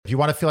You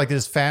want to feel like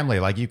this is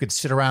family, like you could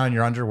sit around in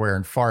your underwear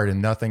and fart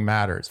and nothing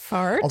matters.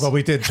 Fart? Although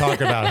we did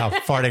talk about how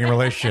farting in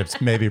relationships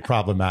may be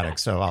problematic,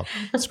 so I'll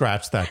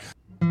scratch that.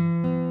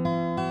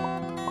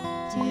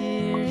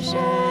 Dear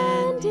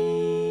Shandy.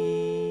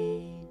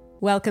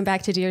 Welcome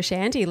back to Dear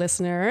Shandy,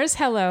 listeners.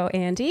 Hello,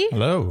 Andy.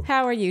 Hello.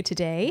 How are you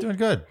today? Doing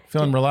good.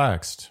 Feeling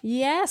relaxed.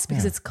 Yes,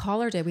 because it's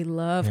Caller Day. We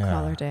love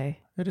Caller Day.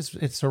 It is.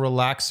 It's a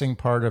relaxing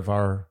part of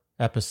our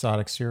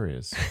episodic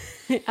series.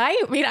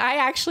 I mean, I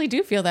actually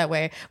do feel that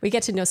way. We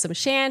get to know some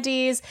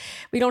shandies.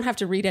 We don't have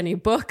to read any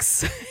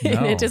books in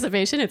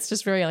anticipation. It's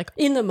just very like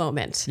in the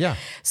moment. Yeah.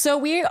 So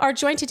we are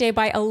joined today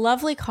by a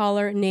lovely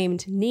caller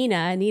named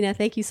Nina. Nina,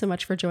 thank you so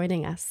much for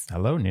joining us.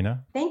 Hello,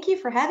 Nina. Thank you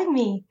for having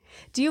me.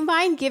 Do you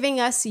mind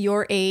giving us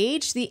your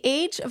age, the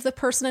age of the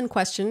person in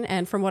question,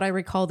 and from what I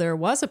recall, there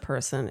was a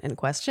person in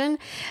question,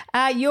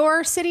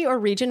 your city or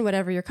region,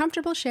 whatever you're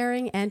comfortable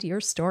sharing, and your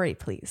story,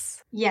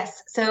 please.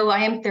 Yes. So I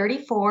am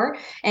 34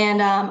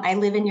 and I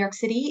live in New York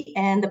City,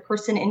 and the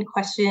person in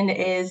question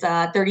is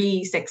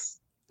 36.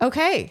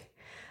 Okay.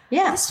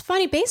 Yeah. It's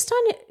funny. Based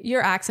on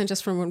your accent,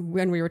 just from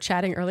when we were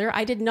chatting earlier,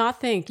 I did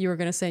not think you were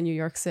going to say New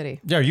York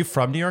City. Yeah. Are you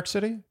from New York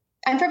City?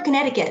 I'm from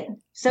Connecticut.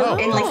 So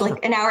in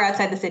like an hour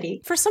outside the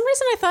city. For some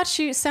reason, I thought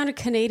she sounded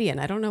Canadian.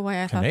 I don't know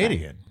why I thought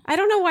Canadian. that. I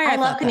don't know why I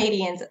love thought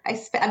Canadians.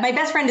 My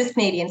best friend is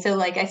Canadian, so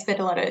like I spent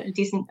a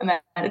decent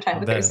amount of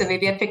time with her. So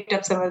maybe I picked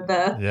up some of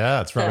the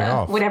it's rubbing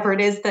off. Whatever it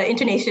is, the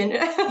intonation.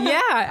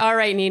 Yeah. All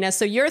right, Nina.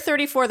 So you're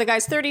 34. The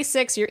guy's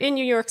 36. You're in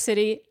New York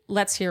City.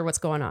 Let's hear what's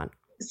going on.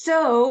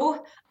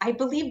 So I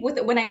believe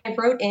when I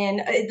wrote in,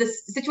 the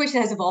situation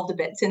has evolved a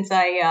bit since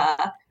I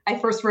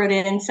first wrote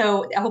in.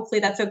 So hopefully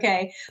that's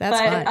okay. That's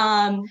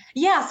fine.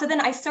 So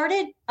then I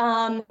started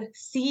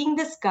seeing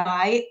this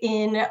guy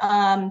in,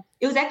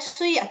 it was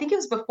actually, I think it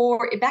was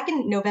back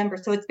in November.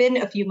 So it's been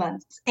a few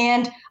months.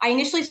 And I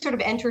initially sort of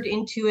entered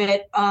into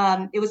it.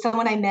 It was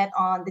someone I met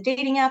on the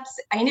dating apps.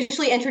 I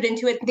initially entered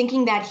into it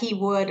thinking that he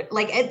would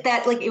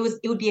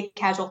it would be a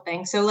casual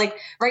thing. So like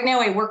right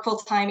now I work full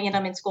time and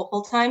I'm in school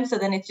full time. So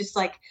then it's just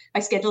like my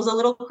schedule's a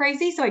little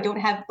crazy. So I don't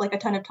have like a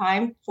ton of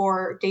time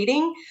for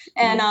dating.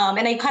 And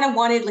I kind of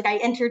wanted, like I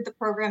entered the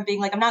program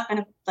being like, I'm not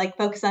going to like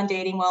focus on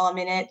dating while I'm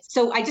in it.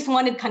 So I just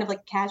wanted kind of like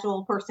a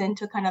casual person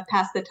to kind of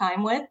pass the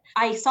time with.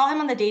 I saw him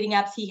on the dating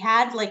apps. He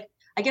had like,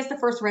 I guess the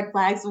first red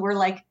flags were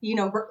like,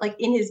 like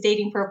in his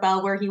dating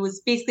profile where he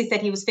was basically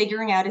said he was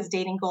figuring out his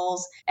dating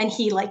goals, and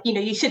he like,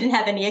 you shouldn't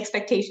have any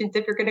expectations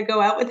if you're going to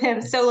go out with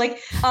him. So like,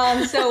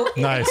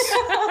 Nice.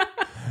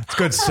 It's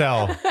good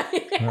sell.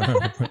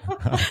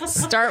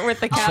 Start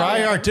with the cow.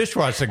 Try our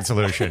dishwashing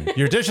solution.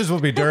 Your dishes will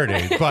be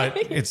dirty, but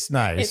it's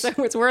nice.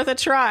 It's worth a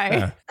try.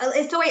 Yeah.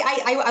 So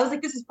I was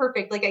like, this is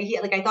perfect. Like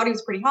I thought he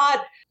was pretty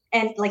hot.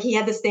 And like he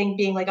had this thing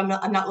being like, I'm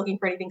not looking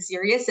for anything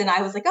serious. And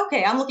I was like,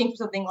 okay, I'm looking for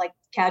something like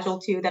casual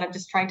too, that I'm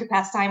just trying to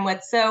pass time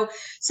with. So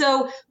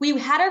we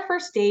had our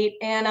first date,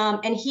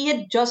 and he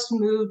had just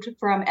moved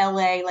from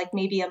LA like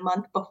maybe a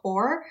month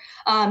before.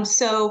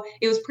 So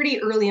it was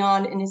pretty early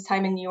on in his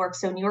time in New York.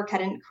 So New York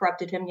hadn't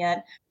corrupted him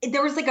yet.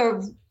 There was like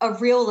a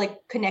real like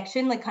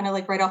connection, like kind of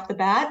like right off the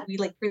bat. We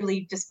like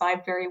really just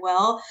vibed very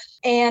well.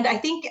 And I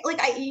think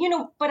like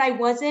but I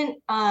wasn't,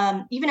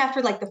 even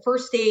after like the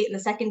first date and the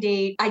second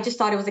date, I just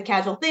thought it was a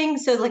casual thing.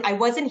 So like I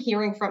wasn't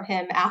hearing from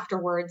him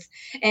afterwards.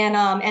 And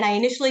I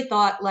initially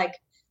thought like,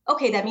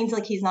 okay, that means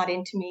like he's not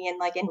into me,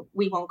 and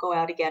we won't go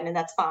out again, and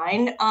that's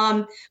fine.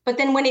 But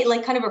then when it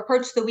like kind of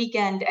approached the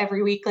weekend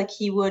every week, like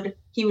he would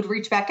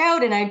reach back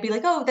out, and I'd be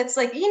like, oh, that's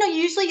like, you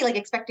usually like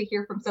expect to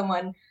hear from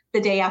someone the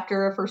day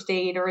after a first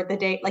date or the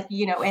day, like,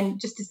 and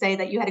just to say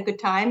that you had a good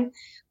time.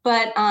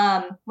 But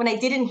when I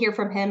didn't hear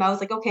from him, I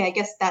was like, okay, I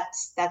guess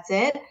that's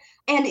it.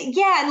 And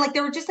yeah, and like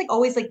there were just like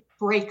always like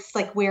breaks,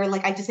 like where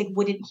like I just like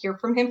wouldn't hear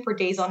from him for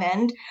days on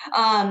end.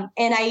 And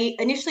I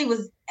initially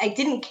I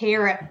didn't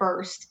care at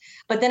first,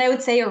 but then I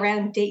would say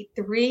around date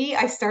 3,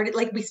 I started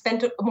like we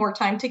spent more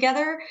time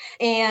together,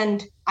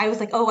 and I was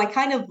like, oh, I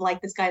kind of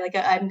like this guy. Like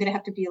I'm gonna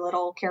have to be a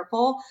little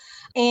careful.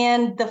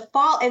 And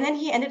and then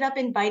he ended up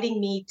inviting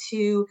me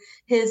to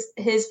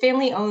his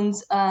family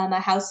owns a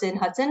house in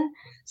Hudson.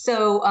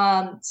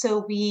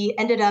 So we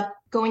ended up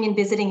going and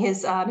visiting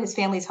his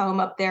family's home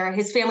up there.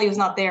 His family was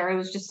not there. It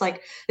was just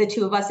like the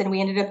two of us. And we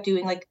ended up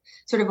doing like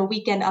sort of a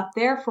weekend up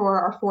there for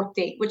our 4th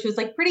date, which was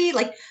like pretty,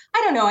 like,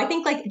 I don't know. I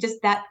think like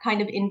just that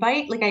kind of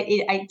invite, like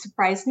it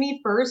surprised me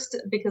first,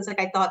 because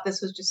like I thought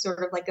this was just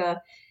sort of like a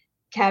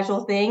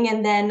casual thing.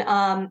 And then,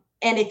 and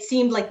it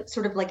seemed like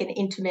sort of like an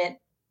intimate,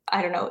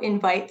 I don't know,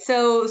 invite.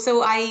 So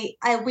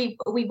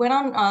we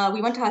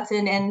went to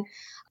Hudson,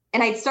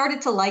 and I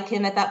started to like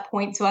him at that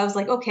point. So I was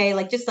like, okay,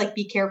 like, just like,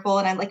 be careful.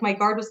 And I like, my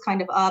guard was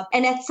kind of up.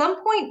 And at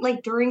some point,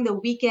 like during the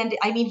weekend,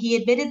 I mean, he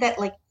admitted that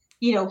like,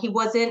 he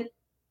wasn't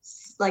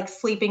like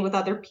sleeping with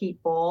other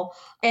people.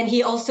 And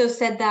he also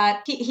said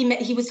that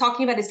he was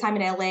talking about his time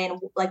in LA and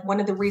like one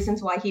of the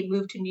reasons why he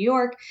moved to New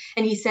York.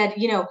 And he said,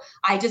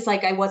 I just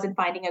like, I wasn't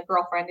finding a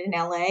girlfriend in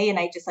LA, and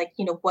I just like,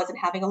 wasn't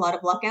having a lot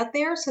of luck out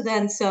there.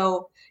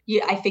 So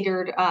I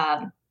figured,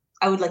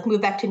 I would like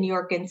move back to New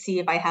York and see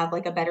if I have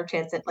like a better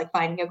chance at like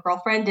finding a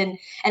girlfriend. And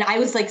I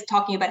was like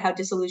talking about how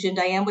disillusioned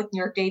I am with New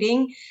York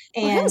dating.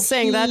 And him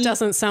saying that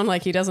doesn't sound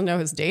like he doesn't know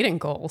his dating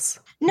goals.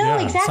 No,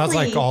 exactly. Sounds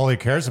like all he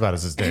cares about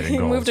is his dating He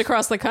goals. moved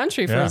across the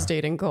country for his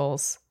dating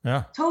goals.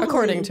 Yeah. Totally.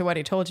 According to what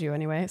he told you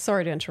anyway.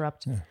 Sorry to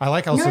interrupt. Yeah. I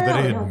like also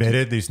that he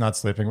admitted he's not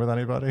sleeping with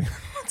anybody.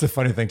 It's a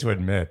funny thing to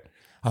admit.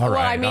 All right.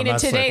 Well, I mean, in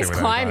today's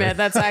climate,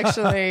 that's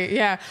actually,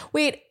 yeah.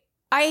 Wait,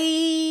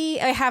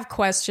 I have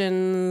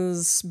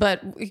questions,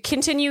 but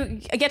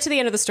continue. Get to the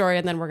end of the story,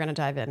 and then we're going to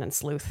dive in and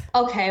sleuth.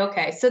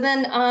 Okay. So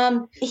then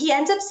he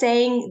ends up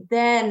saying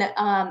then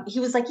he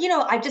was like,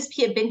 I've just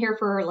been here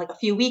for like a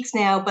few weeks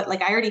now, but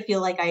like I already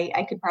feel like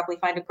I could probably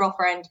find a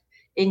girlfriend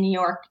in New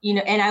York,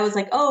 and I was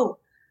like,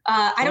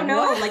 I don't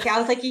know. Like, I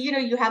was like,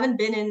 you haven't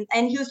been in,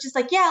 and he was just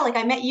like, yeah, like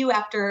I met you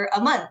after a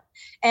month.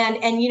 And,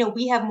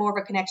 we have more of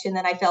a connection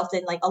than I felt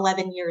in like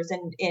 11 years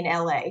in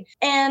LA.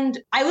 And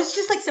I was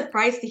just like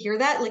surprised to hear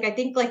that. Like, I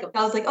think like,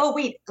 I was like, oh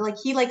wait, like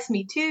he likes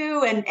me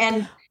too.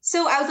 And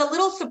so I was a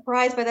little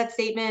surprised by that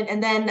statement.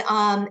 And then,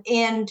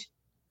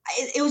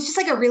 it was just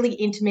like a really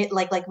intimate,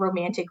 like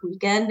romantic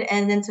weekend.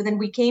 And then, so then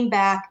we came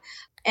back.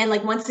 And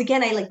like, once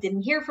again, I like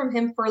didn't hear from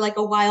him for like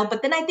a while,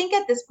 but then I think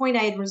at this point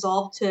I had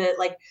resolved to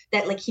like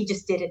that, like he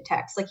just didn't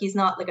text, like he's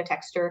not like a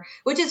texter,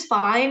 which is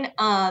fine.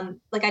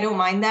 Like I don't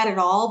mind that at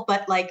all,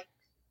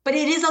 but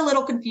it is a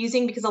little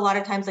confusing because a lot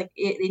of times like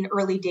in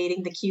early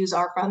dating, the cues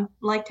are from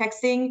like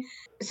texting.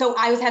 So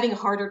I was having a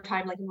harder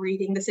time like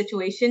reading the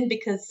situation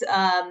because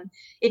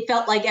it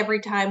felt like every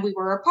time we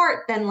were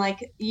apart, then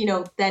like,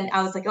 then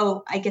I was like,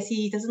 oh, I guess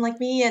he doesn't like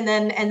me. And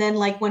then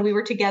like when we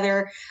were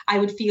together, I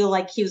would feel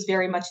like he was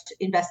very much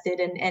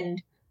invested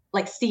and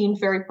like seemed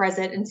very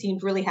present and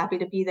seemed really happy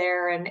to be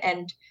there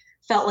and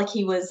felt like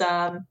he was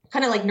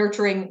kind of like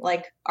nurturing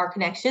like our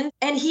connection.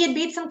 And he had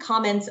made some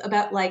comments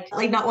about like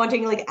not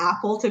wanting like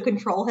Apple to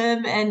control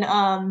him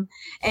and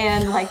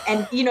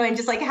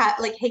just like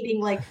like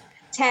hating like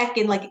tech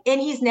and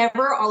he's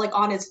never like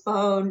on his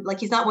phone. Like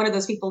he's not one of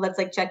those people that's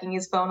like checking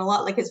his phone a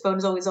lot. Like his phone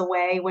is always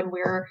away when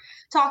we're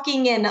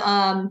talking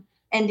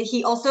and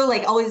he also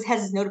like always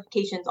has his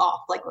notifications off,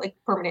 like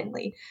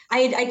permanently.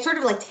 I'd sort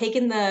of like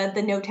taken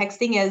the no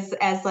texting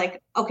as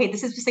like, okay,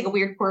 this is just like a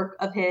weird quirk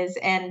of his,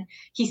 and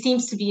he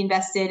seems to be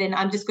invested, and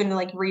I'm just going to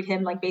like read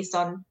him like based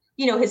on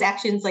his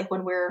actions, like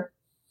when we're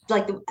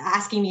like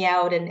asking me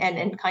out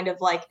and kind of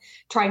like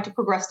trying to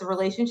progress the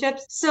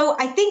relationships. So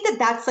I think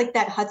that's like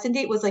that Hudson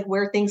date was like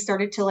where things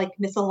started to like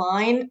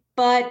misalign.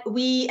 But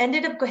we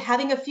ended up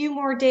having a few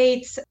more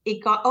dates.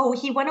 He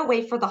went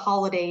away for the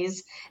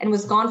holidays and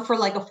was gone for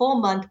like a full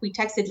month. We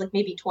texted like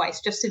maybe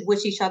twice just to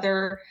wish each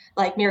other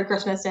like Merry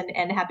Christmas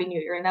and Happy New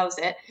Year. And that was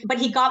it. But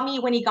he got me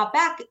when he got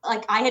back,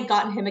 like I had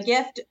gotten him a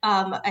gift.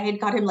 I had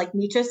got him like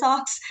Nietzsche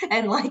socks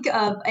and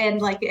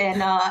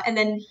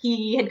then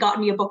he had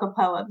gotten me a book of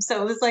poems.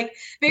 So it was like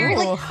very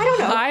like, I don't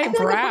know.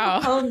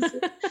 Highbrow.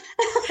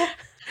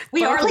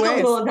 We are like a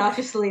little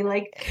obnoxiously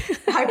like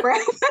highbrow.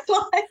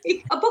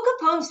 Like a book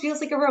of poems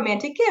feels like a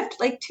romantic gift,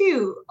 like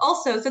too.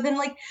 Also, so then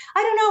like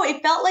I don't know,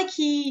 it felt like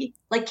he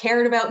like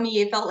cared about me.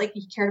 It felt like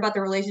he cared about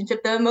the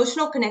relationship. The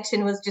emotional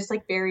connection was just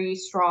like very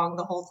strong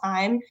the whole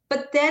time.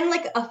 But then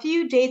like a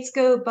few dates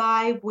go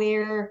by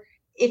where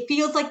it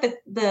feels like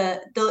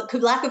the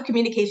lack of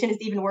communication is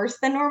even worse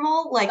than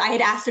normal. Like I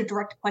had asked a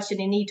direct question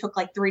and he took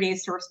like 3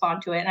 days to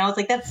respond to it. And I was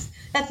like, that's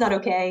not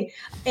okay.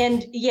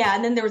 And yeah.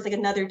 And then there was like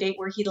another date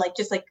where he like,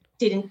 just like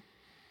didn't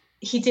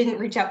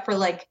reach out for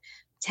like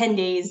 10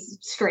 days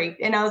straight.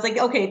 And I was like,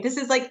 okay, this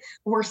is like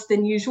worse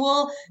than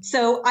usual.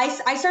 So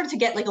I started to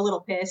get like a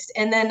little pissed.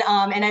 And then,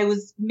 and I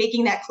was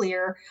making that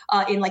clear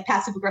in like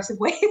passive aggressive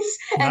ways.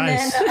 And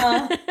nice.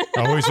 Then,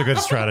 always a good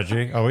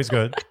strategy. Always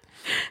good.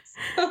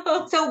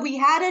 So we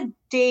had a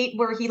date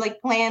where he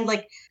like planned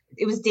like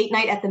it was date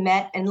night at the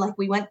Met, and like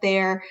we went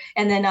there,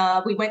 and then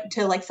we went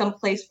to like some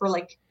place for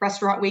like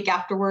restaurant week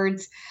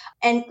afterwards,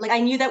 and like I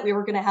knew that we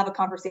were going to have a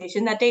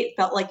conversation that date.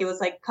 Felt like it was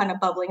like kind of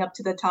bubbling up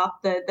to the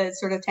top, the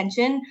sort of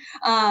tension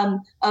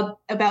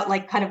about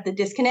like kind of the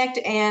disconnect,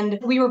 and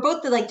we were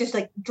both like just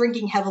like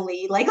drinking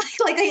heavily, like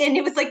and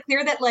it was like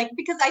clear that like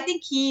because I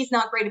think he's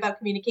not great about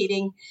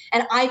communicating,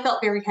 and I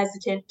felt very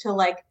hesitant to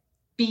like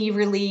be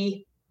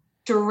really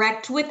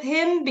direct with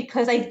him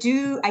because I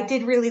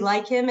did really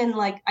like him, and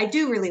like I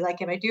do really like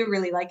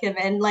him,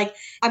 and like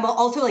I'm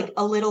also like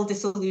a little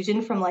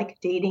disillusioned from like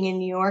dating in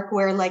New York,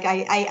 where like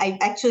I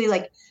actually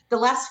like the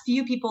last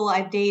few people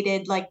I've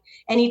dated, like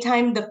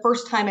anytime the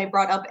first time I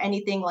brought up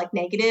anything like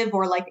negative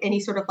or like any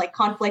sort of like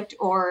conflict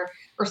or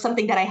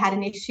something that I had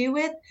an issue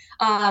with,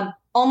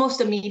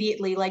 almost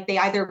immediately like they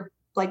either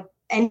like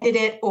ended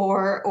it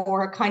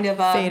or kind of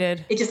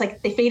faded. It just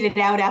like they faded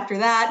out after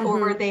that,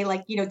 or they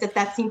like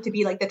that seemed to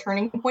be like the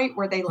turning point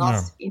where they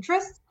lost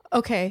interest.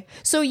 Okay,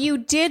 so you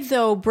did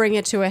though bring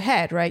it to a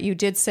head, right? You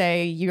did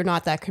say you're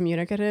not that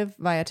communicative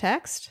via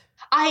text.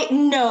 I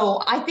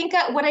think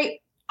what I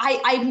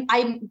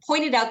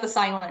pointed out the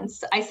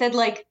silence. I said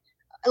like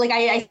like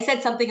I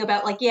said something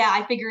about like, yeah,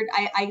 I figured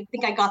I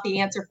think I got the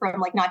answer from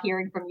like not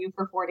hearing from you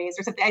for 4 days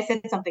or something. I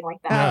said something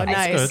like that. Oh,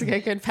 nice.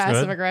 Good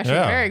passive aggression.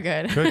 Yeah. Very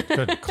good.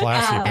 Good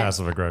classy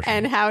passive aggression.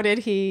 And how did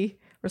he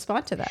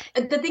respond to that?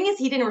 The thing is,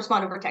 he didn't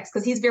respond over text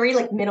because he's very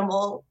like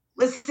minimal.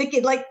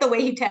 Like the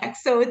way he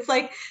texts, so it's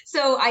like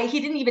he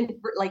didn't even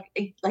like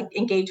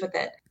engage with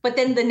it. But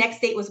then the next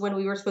date was when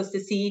we were supposed to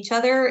see each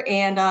other,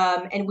 and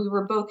we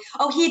were both,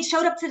 he had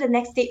showed up to the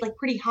next date like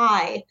pretty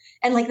high,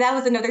 and like that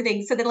was another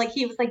thing. So then like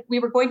he was like, we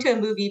were going to a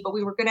movie, but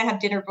we were gonna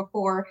have dinner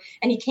before,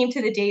 and he came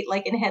to the date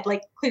like and had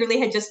like clearly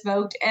had just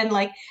smoked, and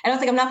I was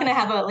like, I'm not gonna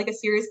have a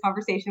serious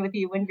conversation with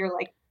you when you're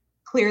like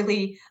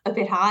clearly a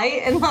bit high,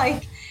 and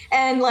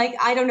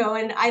I don't know,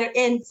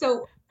 and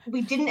so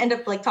we didn't end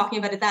up like talking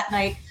about it that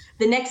night.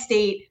 The next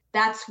date,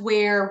 that's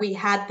where we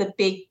had the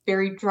big,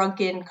 very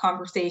drunken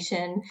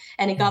conversation,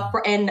 and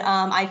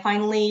I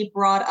finally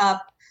brought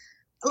up,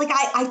 like,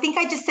 I think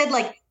I just said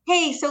like,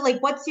 hey, so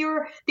like, what's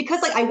your,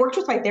 because like I worked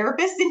with my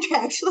therapist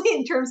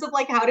in terms of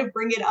like how to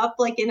bring it up,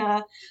 like in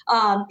a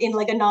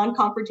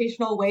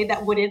non-confrontational way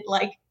that wouldn't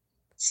like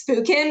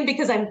spook him,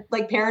 because I'm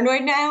like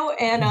paranoid now.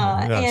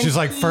 And she's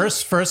like,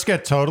 first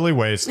get totally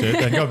wasted,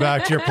 then go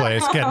back to your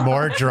place, get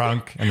more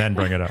drunk, and then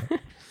bring it up.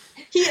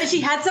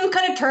 She had some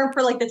kind of term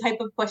for like the type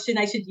of question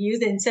I should use.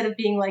 And instead of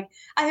being like,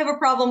 I have a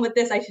problem with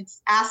this, I should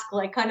ask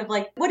like kind of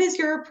like, what is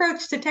your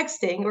approach to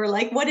texting? Or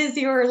like, what is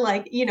your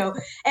like,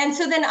 and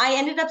so then I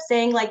ended up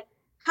saying like,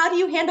 how do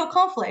you handle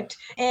conflict?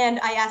 And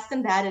I asked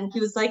him that, and he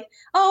was like,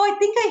 oh, I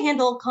think I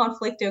handle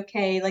conflict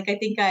okay. Like, I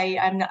think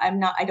I'm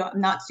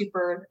not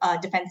super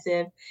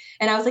defensive.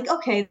 And I was like,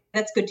 okay,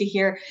 that's good to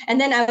hear. And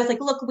then I was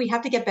like, look, we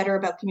have to get better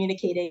about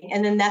communicating.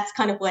 And then that's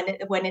kind of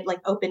when it like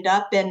opened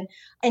up, and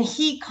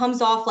he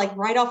comes off like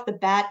right off the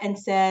bat and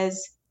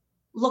says,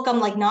 look, I'm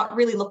like not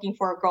really looking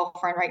for a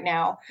girlfriend right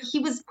now. He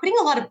was putting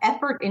a lot of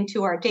effort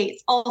into our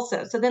dates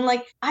also. So then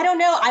like, I don't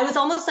know, I was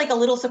almost like a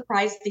little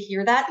surprised to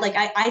hear that. Like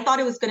I thought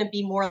it was going to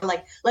be more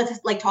like, let's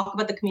like talk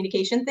about the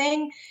communication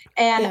thing.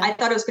 And I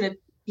thought it was going to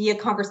be a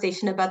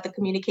conversation about the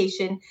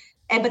communication.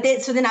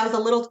 So then I was a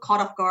little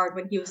caught off guard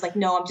when he was like,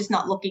 no, I'm just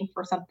not looking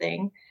for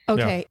something.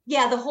 Okay.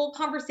 Yeah, the whole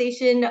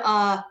conversation,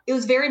 it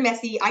was very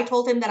messy. I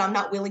told him that I'm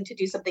not willing to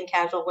do something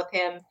casual with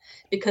him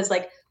because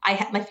like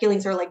my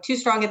feelings are like too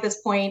strong at this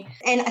point.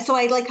 And so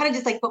I like kind of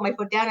just like put my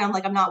foot down, and I'm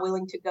like, I'm not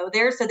willing to go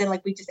there. So then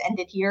like we just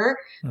ended here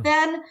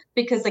then,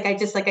 because like I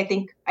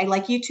think I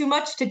like you too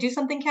much to do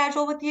something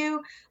casual with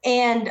you.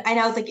 And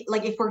I was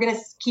like if we're going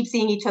to keep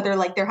seeing each other,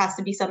 like there has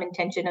to be some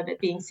intention of it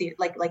being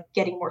like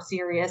getting more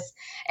serious.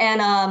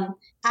 And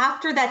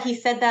after that, he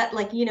said that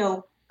like,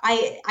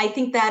 I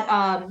think that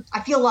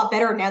I feel a lot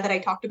better now that I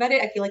talked about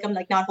it. I feel like I'm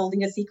like not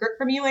holding a secret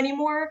from you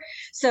anymore.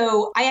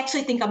 So I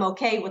actually think I'm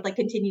okay with like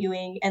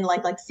continuing and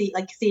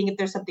seeing if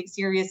there's something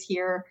serious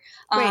here.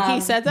 Wait,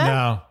 he said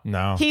that?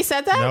 No. He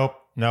said that?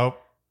 Nope.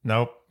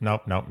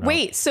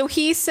 Wait, so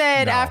he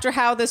said after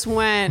how this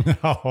went.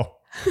 No.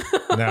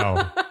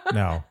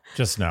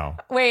 Just no.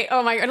 Wait,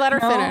 oh my God. Let her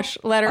finish.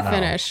 Let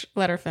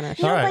her finish.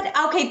 No, right.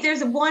 But okay,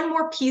 there's one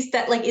more piece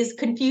that like is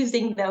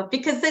confusing though,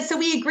 because so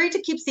we agreed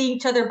to keep seeing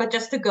each other, but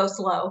just to go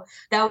slow.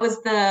 That was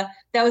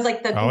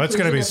like the. Oh, it's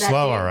going to be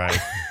slow. All right.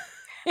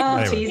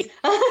 Oh, jeez.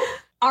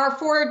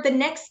 For the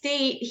next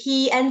date,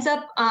 he ends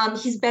up,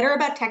 he's better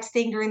about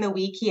texting during the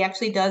week. He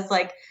actually does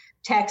like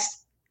text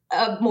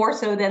more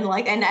so than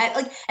like, and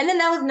then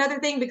that was another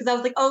thing, because I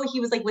was like, oh, he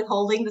was like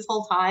withholding this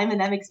whole time,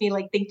 and that makes me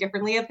like think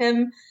differently of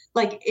him,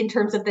 like in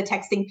terms of the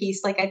texting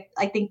piece. Like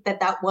I think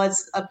that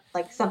was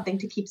like something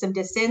to keep some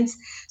distance.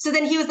 So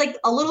then he was like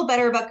a little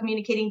better about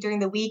communicating during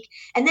the week,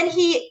 and then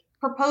he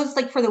proposed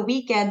like for the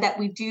weekend that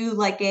we do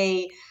like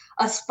a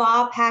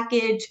spa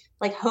package,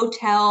 like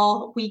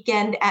hotel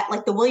weekend at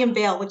like the William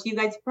Vale, which you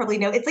guys probably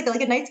know. It's like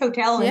a nice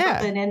hotel in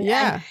Brooklyn.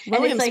 And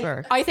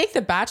Williamsburg. I think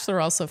The Bachelor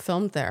also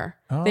filmed there.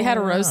 They had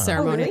a rose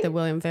ceremony at the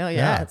William Vale.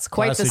 Yeah, it's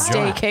quite the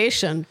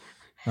staycation.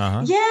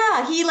 Uh-huh.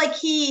 Yeah, he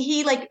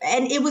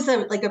and it was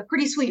a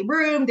pretty sweet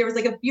room. There was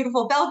like a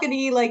beautiful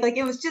balcony. Like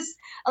it was just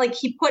like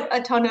he put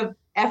a ton of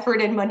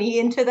effort and money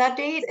into that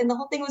date, and the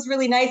whole thing was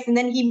really nice. And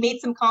then he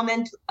made some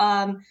comment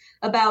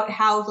about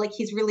how like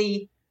he's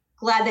really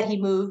glad that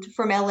he moved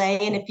from LA,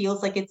 and it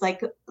feels like it's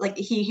like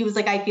he was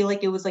like, I feel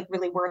like it was like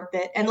really worth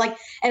it. And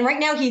right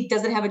now he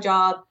doesn't have a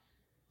job,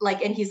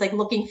 like, and he's like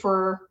looking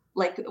for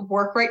like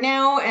work right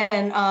now.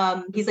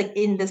 And he's like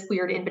in this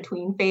weird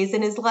in-between phase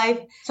in his life.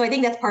 So I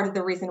think that's part of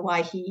the reason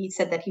why he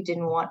said that he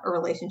didn't want a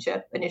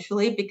relationship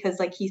initially, because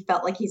like he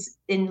felt like he's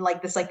in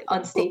like this like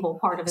unstable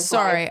part of his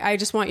life. Sorry, I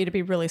just want you to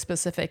be really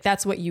specific.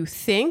 That's what you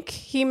think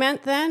he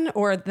meant then,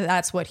 or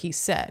that's what he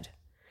said?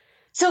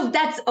 So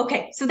that's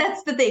okay. So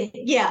that's the thing.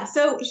 Yeah.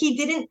 So he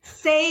didn't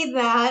say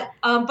that,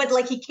 but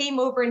like he came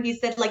over and he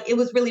said like it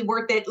was really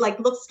worth it. Like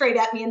looks straight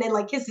at me and then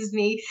like kisses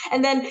me,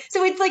 and then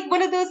so it's like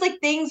one of those like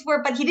things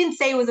where, but he didn't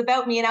say it was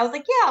about me, and I was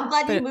like, yeah, I'm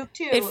glad you moved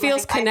too. It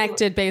feels like,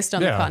 connected based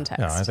on the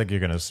context. Yeah, I think you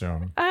can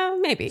assume.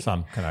 Maybe.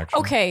 Some connection.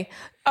 Okay.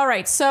 All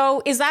right.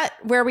 So is that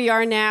where we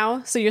are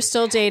now? So you're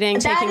still dating,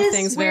 taking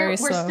things very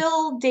slow. We're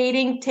still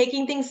dating,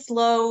 taking things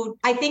slow.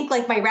 I think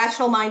like my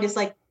rational mind is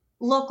like,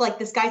 look, like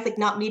this guy's like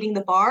not meeting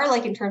the bar,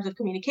 like in terms of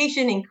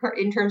communication,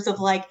 in terms of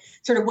like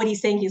sort of what he's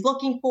saying he's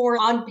looking for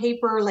on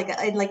paper. Like,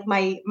 and like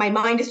my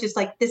mind is just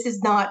like, this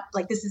is not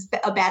like, this is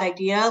a bad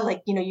idea.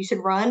 Like, you know, you should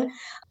run.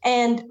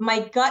 And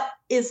my gut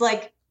is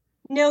like,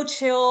 no,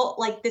 chill.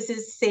 Like, this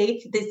is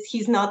safe.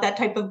 He's not that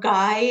type of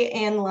guy.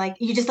 And like,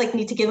 you just like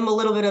need to give him a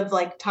little bit of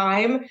like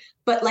time,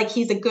 but like,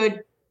 he's a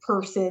good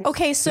person.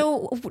 Okay.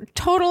 So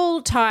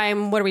total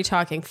time, what are we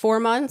talking? 4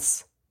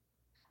 months?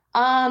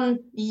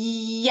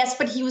 Yes,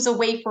 but he was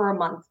away for a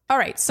month. All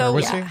right. So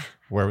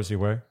Where was he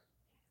away?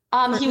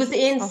 He was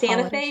in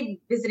Santa Fe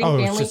visiting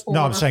family.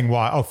 No, I'm saying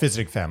why. Oh,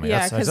 visiting family.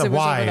 Yeah, That's it was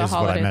why over the is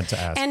what I meant to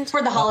ask. And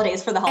for the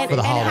holidays. And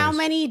how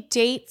many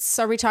dates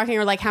are we talking?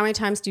 Or like how many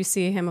times do you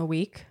see him a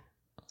week?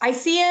 I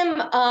see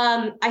him.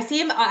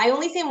 I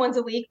only see him once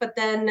a week, but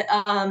then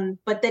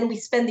we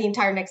spend the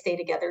entire next day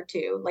together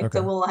too. Like,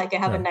 so we'll like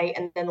have a night,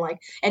 and then like,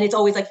 and it's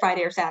always like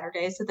Friday or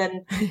Saturday. So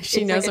then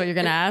she knows what you're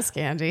gonna ask,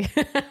 Andy. It's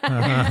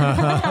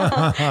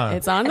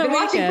on the I've been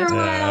watching weekend. for a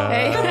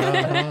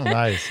while.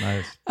 Nice.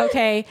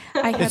 Okay.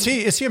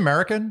 Is he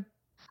American?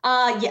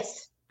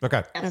 Yes.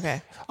 Okay. Yes.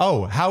 Okay.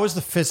 Oh, how is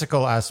the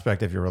physical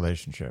aspect of your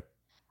relationship?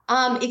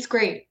 It's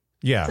great.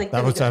 Yeah, like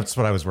that's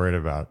what I was worried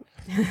about.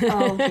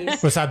 Oh, geez.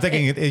 But I'm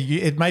thinking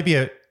it might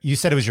be you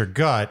said it was your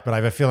gut, but I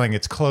have a feeling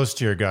it's close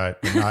to your gut,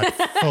 but not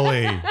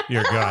fully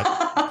your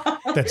gut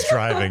that's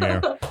driving you.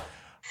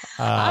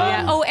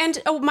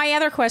 My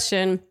other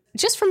question,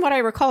 just from what I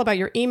recall about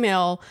your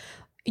email,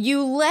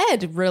 you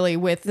led really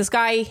with this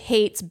guy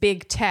hates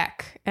big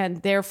tech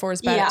and therefore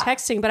is bad at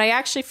texting. But I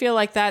actually feel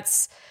like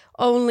that's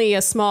only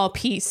a small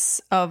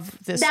piece of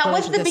this. That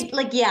was the big,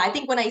 like, I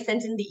think when I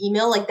sent in the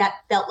email, like that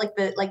felt like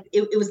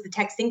it was the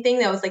texting thing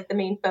that was like the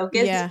main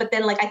focus. Yeah. But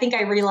then like, I think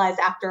I realized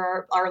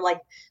after our like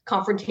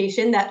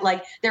confrontation that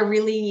like that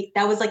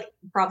was like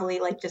probably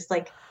like just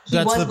like he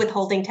was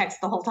withholding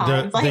text the whole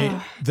time.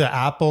 The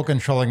Apple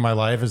controlling my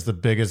life is the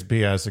biggest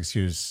BS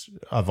excuse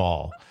of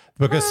all.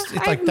 Because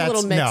it's like, I'm a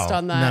little mixed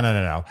on that.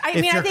 No.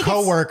 If your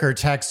coworker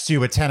texts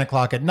you at 10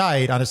 o'clock at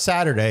night on a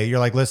Saturday, you're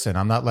like, listen,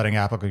 I'm not letting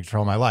Apple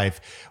control my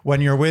life. When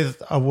you're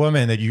with a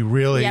woman that you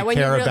really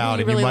care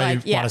about and you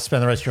might want to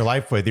spend the rest of your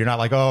life with, you're not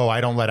like, oh,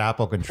 I don't let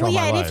Apple control my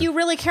life. And if you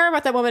really care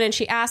about that woman and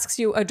she asks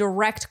you a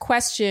direct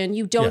question,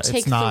 you don't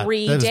take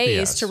 3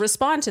 days to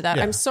respond to that.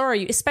 I'm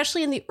sorry,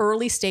 especially in the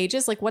early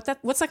stages. Like what's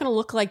that going to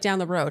look like down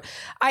the road?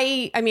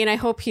 I mean, I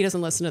hope he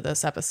doesn't listen to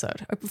this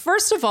episode.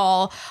 First of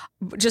all,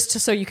 just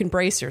so you can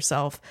brace yourself.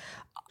 Okay.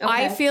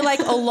 I feel like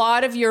a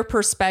lot of your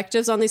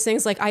perspectives on these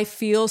things, like I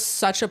feel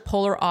such a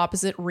polar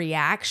opposite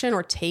reaction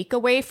or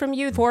takeaway from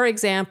you. For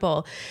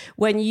example,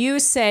 when you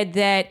said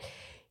that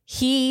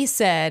he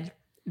said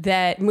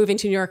that moving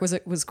to New York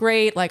was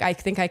great. Like, I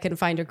think I can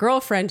find a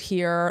girlfriend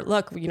here.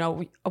 Look, you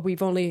know,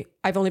 I've only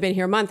been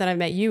here a month and I've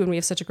met you and we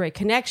have such a great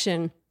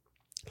connection.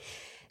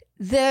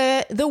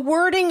 The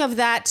wording of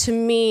that to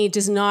me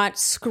does not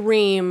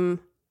scream,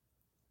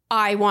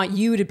 I want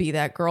you to be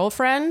that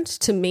girlfriend,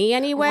 to me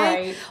anyway.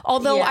 Right.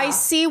 Although I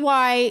see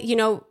why, you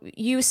know,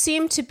 you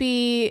seem to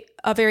be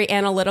a very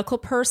analytical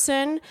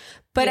person,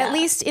 but at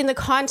least in the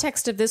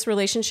context of this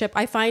relationship,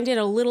 I find it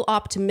a little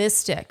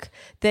optimistic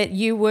that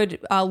you would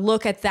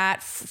look at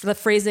that, the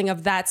phrasing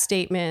of that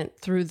statement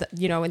through the,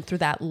 you know, and through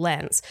that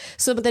lens.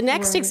 So the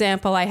next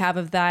example I have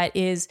of that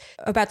is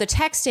about the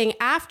texting.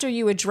 After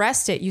you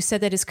addressed it, you said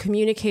that his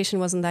communication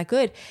wasn't that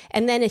good.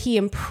 And then he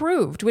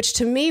improved, which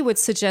to me would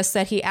suggest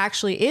that he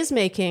actually is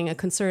making a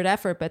concerted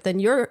effort. But then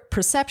your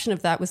perception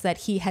of that was that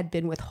he had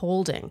been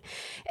withholding.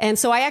 And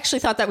so I actually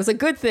thought that was a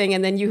good thing.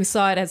 And then you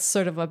saw it as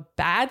sort of a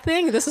bad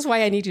thing. This is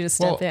why I need you to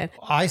step in.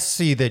 I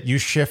see that you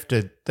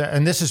shifted,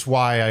 and this is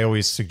why I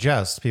always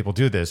suggest people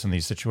do this in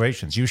these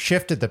situations. You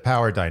shifted the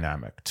power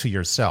dynamic to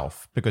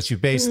yourself because you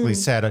basically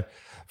said,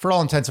 for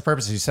all intents and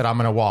purposes, you said, I'm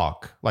going to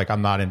walk. Like,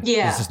 I'm not in,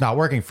 this is not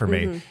working for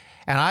me.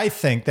 And I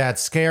think that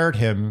scared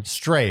him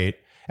straight.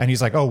 And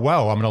he's like, oh,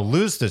 well, I'm going to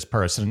lose this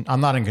person.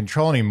 I'm not in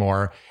control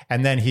anymore.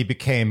 And then he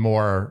became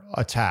more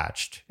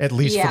attached, at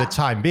least for the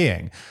time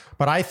being.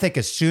 But I think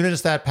as soon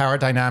as that power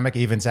dynamic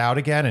evens out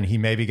again and he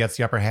maybe gets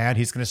the upper hand,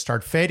 he's going to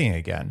start fading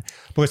again.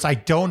 Because I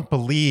don't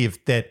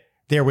believe that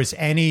there was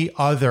any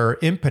other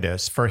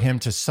impetus for him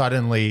to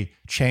suddenly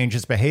change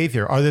his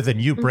behavior other than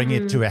you bring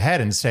it to a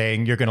head and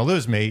saying, you're going to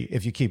lose me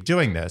if you keep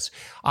doing this.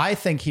 I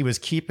think he was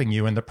keeping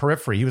you in the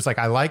periphery. He was like,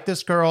 I like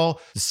this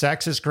girl. The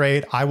sex is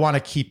great. I want to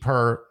keep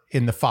her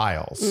in the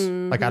files.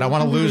 Like, I don't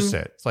want to lose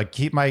it. It's like,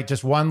 keep my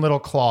just one little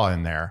claw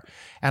in there.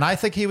 And I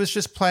think he was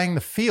just playing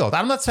the field.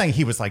 I'm not saying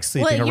he was like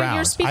sleeping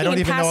around. I don't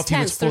even know if he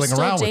was fooling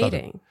around with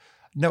other.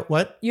 No,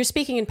 what? You're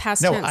speaking in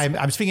past tense. No,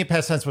 I'm speaking in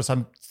past tense.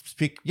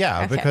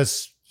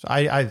 Because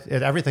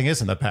everything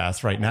is in the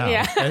past right now.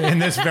 Yeah. In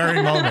this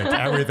very moment,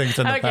 everything's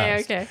in the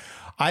past. Okay.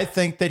 I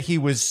think that he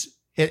was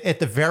at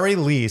the very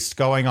least,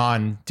 going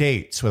on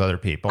dates with other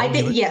people.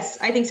 Yes,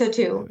 I think so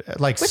too.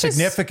 Like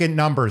significant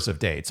numbers of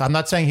dates. I'm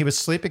not saying he was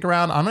sleeping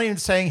around. I'm not even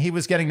saying he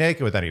was getting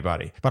naked with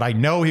anybody. But I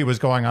know he was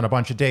going on a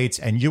bunch of dates,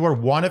 and you were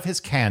one of his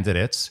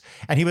candidates.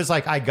 And he was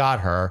like, I got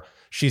her.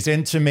 She's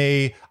into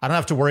me. I don't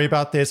have to worry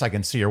about this. I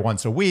can see her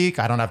once a week.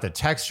 I don't have to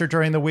text her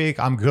during the week.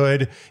 I'm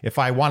good. If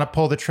I want to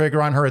pull the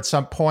trigger on her at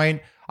some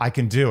point, I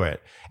can do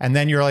it. And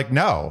then you're like,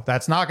 no,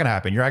 that's not going to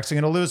happen. You're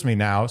actually going to lose me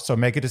now. So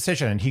make a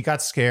decision. And he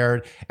got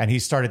scared and he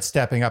started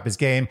stepping up his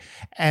game.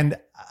 And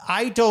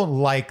I don't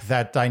like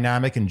that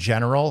dynamic in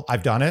general.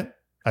 I've done it.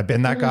 I've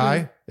been that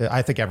guy.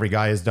 I think every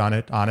guy has done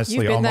it, honestly.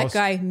 You've been almost.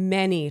 that guy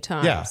many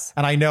times. Yeah.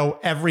 And I know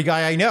every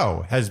guy I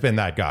know has been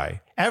that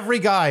guy. Every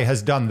guy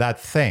has done that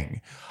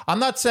thing. I'm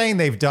not saying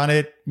they've done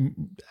it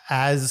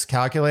as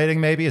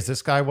calculating maybe as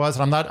this guy was.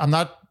 And I'm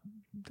not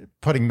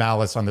putting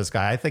malice on this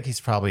guy. I think he's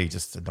probably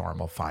just a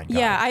normal, fine guy.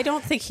 Yeah, I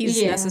don't think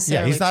he's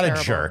necessarily he's not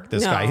terrible. a jerk,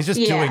 this guy. He's just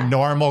doing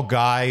normal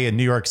guy in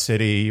New York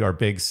City or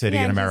big city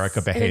in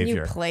America behavior. In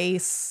a new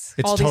place,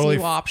 it's all totally,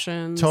 these new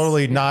options.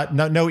 Totally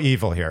no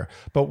evil here.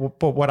 But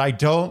what I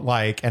don't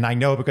like, and I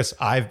know because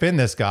I've been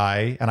this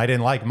guy and I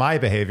didn't like my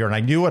behavior and I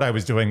knew what I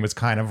was doing was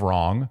kind of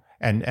wrong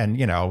and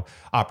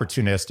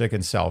opportunistic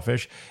and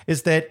selfish,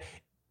 is that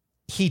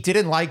he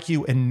didn't like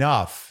you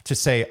enough to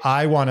say,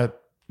 I want to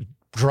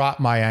drop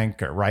my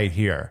anchor right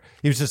here.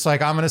 He was just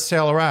like, I'm going to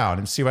sail around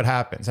and see what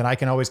happens. And I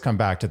can always come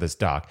back to this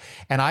dock.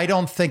 And I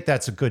don't think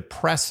that's a good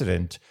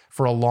precedent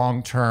for a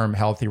long-term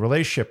healthy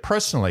relationship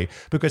personally,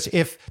 because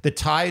if the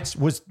tide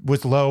was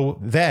low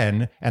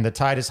then and the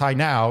tide is high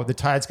now, the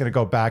tide's going to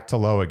go back to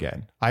low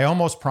again. I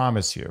almost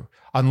promise you,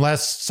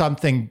 unless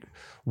something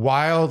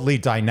wildly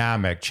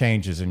dynamic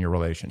changes in your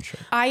relationship.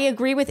 I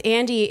agree with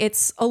Andy.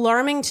 It's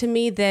alarming to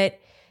me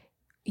that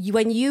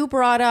when you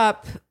brought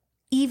up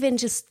even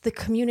just the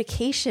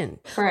communication.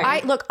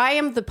 Right. I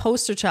am the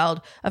poster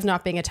child of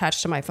not being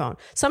attached to my phone.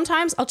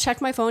 Sometimes I'll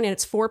check my phone and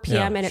it's 4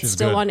 p.m. and it's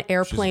still on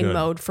airplane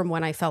mode from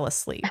when I fell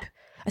asleep.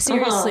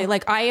 Seriously,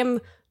 like I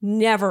am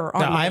never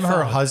on my I'm phone.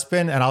 her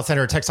husband and I'll send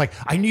her a text like,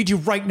 I need you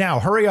right now.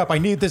 Hurry up. I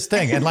need this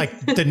thing. And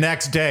like the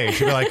next day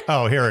she'll be like,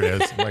 oh, here it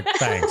is. I'm like,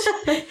 thanks.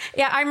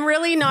 Yeah, I'm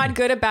really not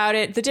good about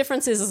it. The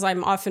difference is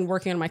I'm often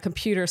working on my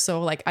computer.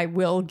 So like I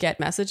will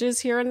get messages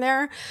here and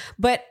there.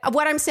 But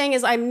what I'm saying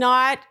is I'm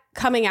not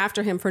coming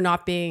after him for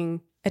not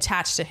being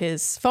attached to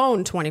his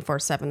phone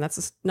 24/7. That's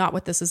just not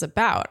what this is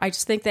about. I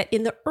just think that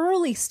in the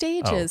early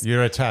stages,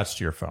 you're attached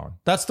to your phone.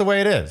 That's the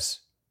way it is.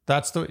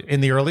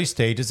 In the early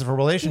stages of a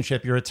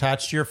relationship, you're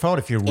attached to your phone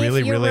if you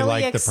really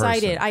like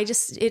excited. the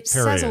person. It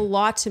says a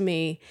lot to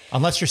me.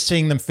 Unless you're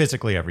seeing them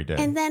physically every day.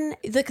 And then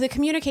the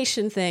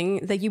communication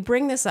thing that you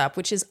bring this up,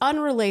 which is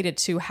unrelated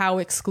to how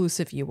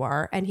exclusive you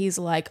are. And he's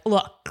like,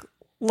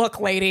 look,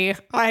 lady,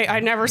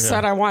 I never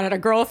said I wanted a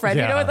girlfriend.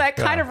 Yeah, that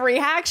kind of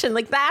reaction.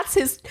 Like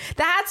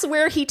that's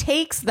where he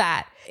takes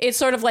that. It's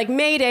sort of like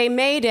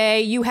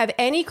Mayday, you have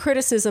any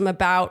criticism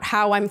about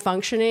how I'm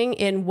functioning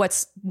in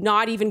what's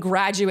not even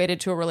graduated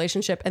to a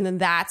relationship. And then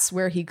that's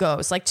where he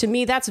goes. Like, to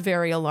me, that's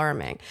very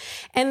alarming.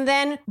 And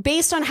then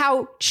based on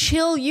how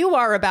chill you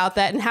are about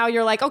that and how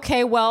you're like,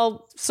 okay,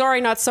 well,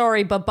 sorry, not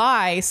sorry,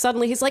 bye-bye.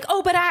 Suddenly he's like,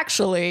 oh, but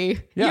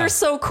actually, you're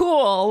so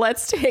cool.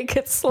 Let's take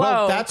it slow.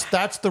 Well,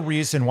 that's the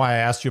reason why I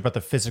asked you about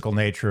the physical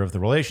nature of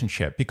the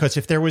relationship. Because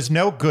if there was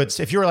no good,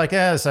 if you were like,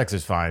 sex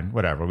is fine,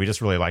 whatever, we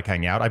just really like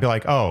hanging out, I'd be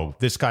like, oh,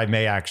 this guy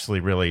may actually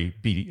really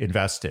be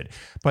invested.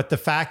 But the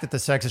fact that the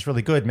sex is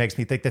really good makes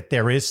me think that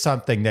there is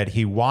something that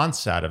he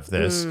wants out of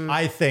this.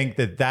 I think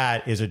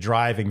that is a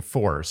driving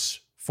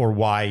force for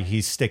why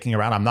he's sticking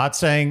around. I'm not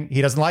saying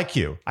he doesn't like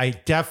you. I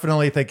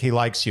definitely think he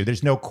likes you.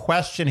 There's no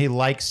question he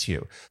likes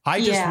you.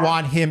 I just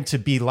want him to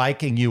be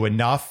liking you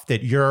enough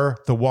that you're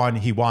the one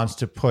he wants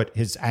to put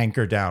his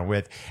anchor down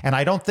with. And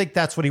I don't think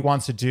that's what he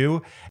wants to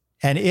do.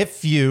 And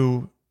if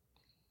you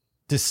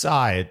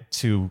decide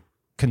to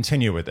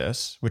continue with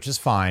this, which is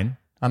fine,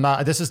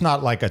 this is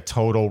not like a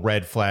total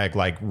red flag,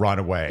 like run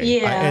away.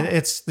 Yeah.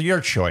 It's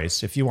your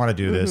choice. If you want to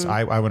do this,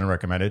 I wouldn't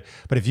recommend it.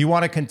 But if you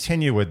want to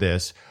continue with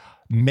this,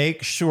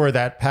 make sure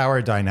that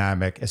power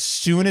dynamic, as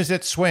soon as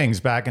it swings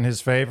back in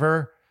his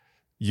favor,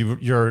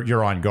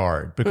 you're on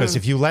guard. Because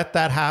if you let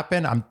that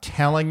happen, I'm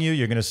telling you,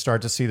 you're going to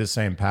start to see the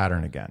same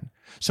pattern again.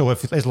 So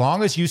as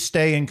long as you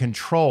stay in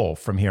control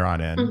from here on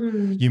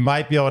in, you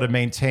might be able to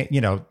maintain,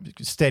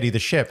 steady the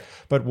ship.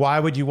 But why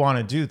would you want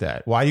to do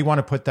that? Why do you want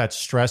to put that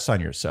stress on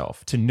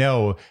yourself to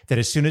know that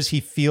as soon as he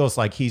feels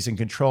like he's in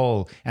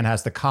control and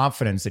has the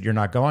confidence that you're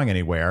not going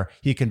anywhere,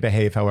 he can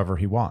behave however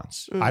he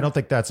wants? I don't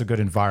think that's a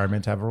good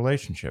environment to have a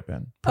relationship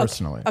in,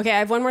 personally. Okay, I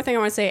have one more thing I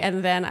want to say,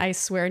 and then I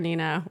swear,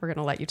 Nina, we're going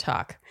to let you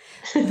talk.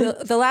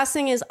 The last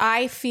thing is,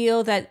 I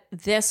feel that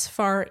this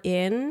far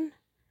in,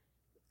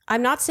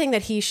 I'm not saying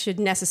that he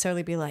should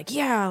necessarily be like,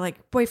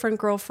 like boyfriend,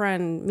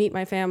 girlfriend, meet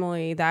my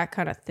family, that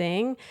kind of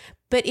thing.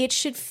 But it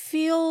should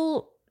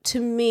feel to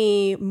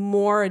me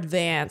more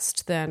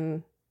advanced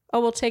than,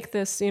 oh, we'll take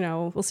this,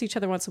 we'll see each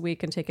other once a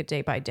week and take it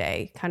day by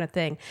day kind of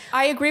thing.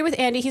 I agree with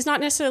Andy. He's not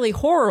necessarily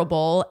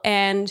horrible.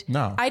 And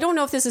no. I don't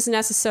know if this is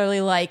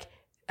necessarily like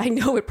I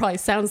know it probably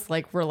sounds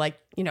like we're like,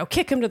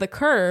 kick him to the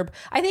curb.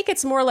 I think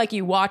it's more like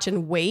you watch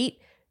and wait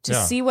to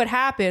see what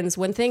happens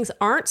when things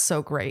aren't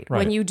so great,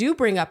 when you do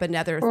bring up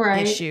another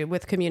issue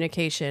with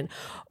communication.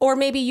 Or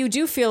maybe you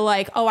do feel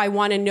like, oh, I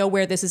want to know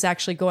where this is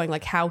actually going,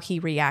 like how he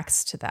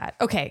reacts to that.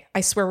 Okay,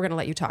 I swear we're going to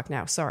let you talk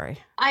now. Sorry.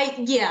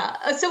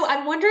 So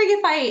I'm wondering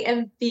if I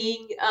am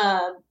being,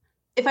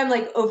 if I'm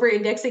like over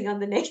indexing on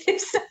the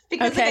negative stuff,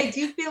 because like, I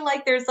do feel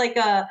like there's like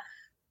a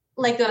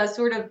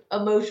sort of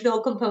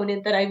emotional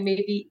component that I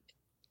maybe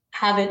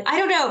haven't, I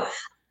don't know.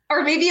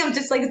 Or maybe I'm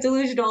just like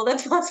delusional.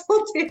 That's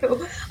possible too.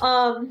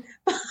 But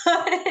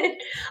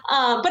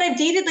I've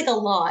dated like a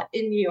lot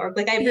in New York.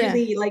 Like I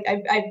really like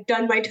I've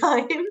done my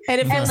time,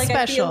 and it feels like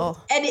special.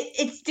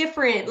 It's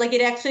different. Like it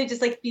actually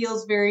just like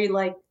feels very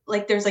like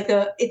there's like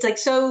it's like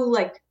so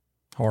like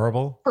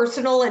horrible,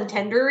 personal and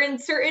tender in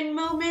certain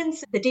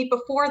moments. The day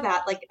before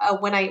that, like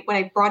when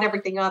I brought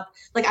everything up,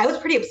 like I was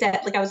pretty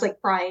upset. Like I was like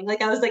crying.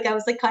 Like I was like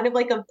kind of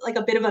like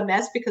a bit of a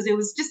mess, because it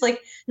was just like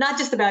not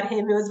just about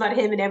him. It was about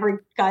him and every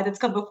guy that's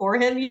come before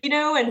him,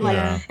 and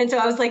like and so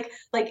I was like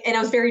and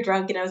I was very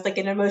drunk and I was like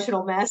an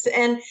emotional mess.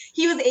 And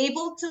he was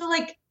able to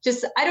like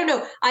just, I don't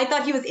know. I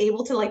thought he was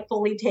able to like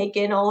fully take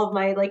in all of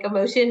my like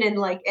emotion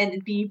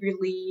and be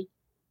really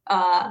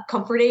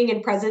comforting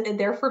and present and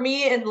there for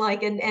me, and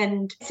like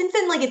and since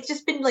then like it's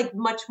just been like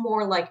much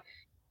more like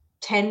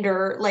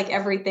tender, like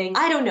everything.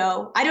 I don't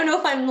know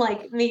if I'm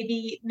like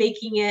maybe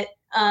making it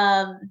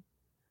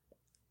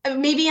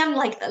maybe I'm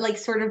like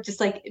sort of just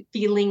like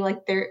feeling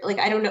like they're like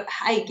I don't know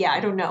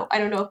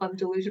if I'm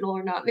delusional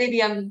or not.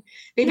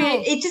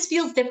 It just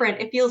feels different.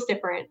 It feels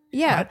different.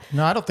 I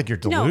don't think you're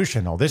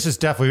delusional. This is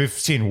definitely, we've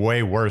seen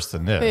way worse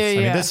than this.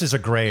 I mean, this is a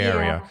gray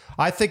area.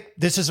 I think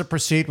this is a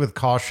proceed with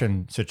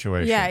caution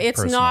situation. It's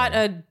personally. Not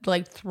a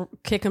like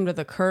kick him to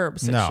the curb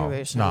situation. No,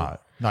 it's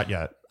not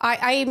yet.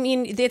 I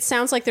mean, it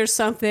sounds like there's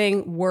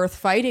something worth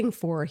fighting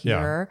for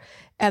here,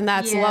 and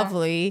that's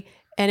lovely.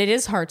 And it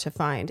is hard to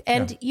find.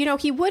 And,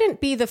 he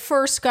wouldn't be the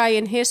first guy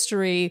in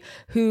history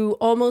who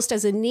almost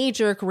as a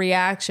knee-jerk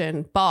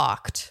reaction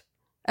balked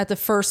at the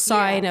first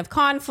sign of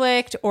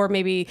conflict, or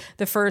maybe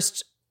the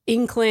first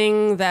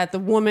inkling that the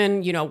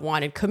woman,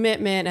 wanted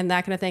commitment and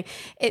that kind of thing.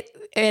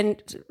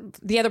 And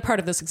the other part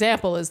of this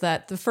example is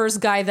that the first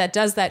guy that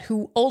does that,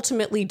 who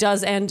ultimately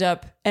does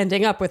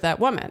ending up with that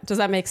woman. Does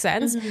that make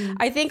sense? Mm-hmm.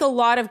 I think a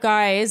lot of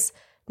guys,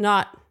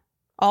 not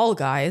all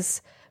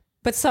guys,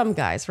 but some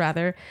guys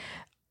rather,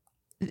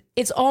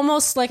 it's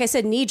almost like I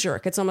said, knee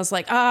jerk. It's almost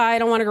like, I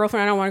don't want a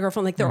girlfriend. I don't want a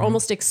girlfriend. Like they're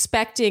almost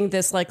expecting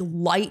this like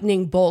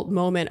lightning bolt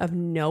moment of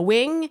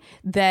knowing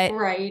that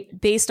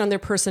based on their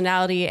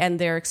personality and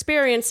their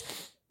experience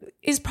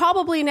is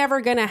probably never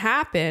going to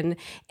happen.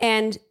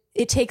 And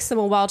it takes them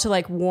a while to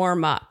like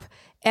warm up.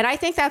 And I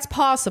think that's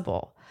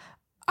possible.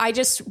 I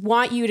just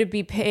want you to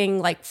be paying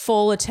like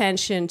full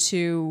attention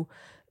to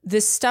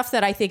this stuff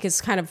that I think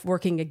is kind of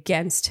working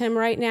against him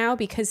right now,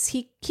 because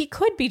he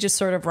could be just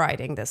sort of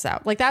riding this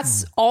out. Like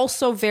that's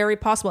also very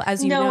possible,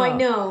 as you know. I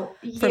know.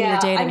 From your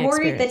dating I'm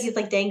worried experience. that he's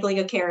like dangling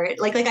a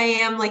carrot. Like I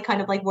am like kind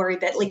of like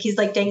worried that like he's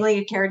like dangling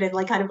a carrot and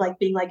like kind of like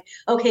being like,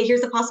 okay,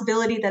 here's a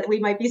possibility that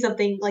we might be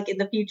something like in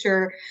the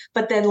future.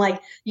 But then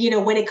like,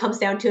 when it comes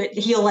down to it,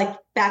 he'll like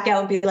back out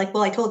and be like,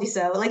 well, I told you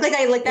so. Like that's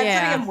something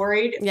I'm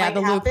worried. Yeah,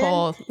 the happen.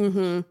 Loophole.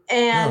 Mm-hmm.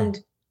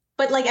 And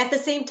but like at the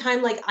same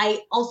time, like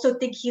I also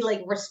think he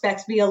like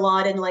respects me a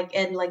lot and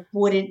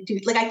wouldn't do,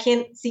 like I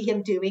can't see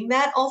him doing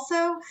that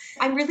also.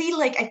 I'm really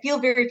like, I feel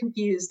very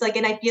confused. Like,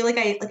 and I feel like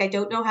I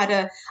don't know how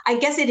to, I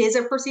guess it is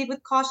a proceed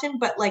with caution,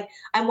 but like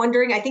I'm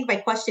wondering, I think my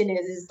question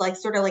is like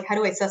sort of like, how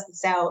do I suss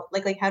this out?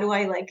 Like how do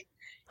I like,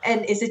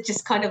 and is it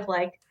just kind of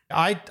like,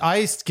 I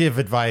give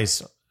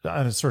advice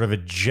on a sort of a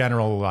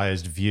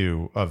generalized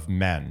view of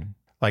men.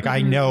 Like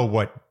I know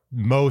what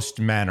most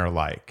men are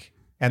like.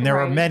 And there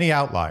are many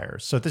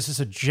outliers. So this is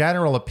a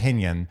general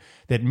opinion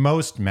that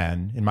most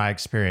men, in my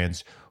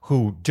experience,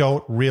 who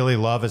don't really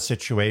love a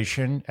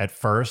situation at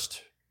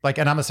first, like,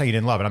 and I'm not saying you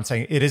didn't love it, I'm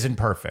saying it isn't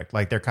perfect.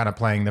 Like they're kind of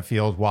playing the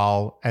field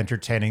while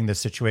entertaining the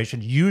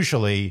situation.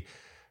 Usually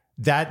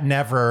that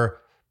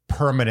never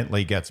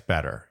permanently gets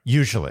better.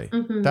 Usually.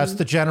 That's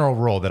the general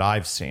rule that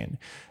I've seen.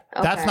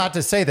 Okay. That's not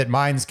to say that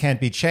minds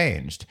can't be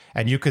changed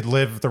and you could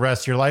live the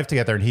rest of your life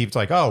together. And he's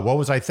like, oh, what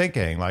was I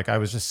thinking? Like, I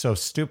was just so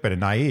stupid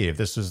and naive.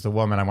 This is the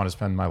woman I want to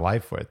spend my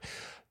life with.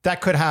 That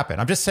could happen.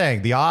 I'm just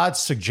saying the odds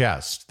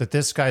suggest that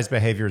this guy's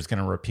behavior is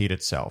going to repeat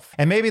itself.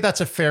 And maybe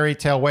that's a fairy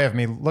tale way of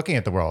me looking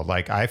at the world.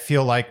 Like, I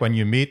feel like when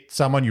you meet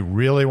someone you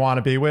really want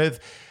to be with,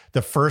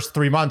 the first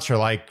 3 months you're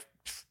like,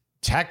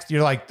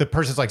 you're like, the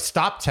person's like,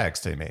 stop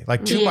texting me,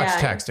 like too much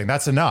texting.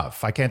 That's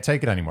enough. I can't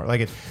take it anymore.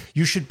 Like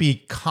you should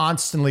be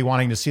constantly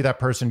wanting to see that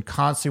person,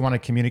 constantly want to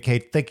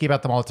communicate, thinking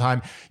about them all the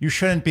time. You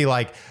shouldn't be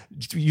like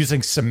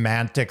using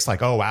semantics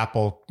like, oh,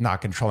 Apple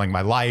not controlling my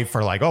life,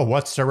 or like, oh,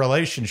 what's a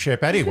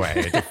relationship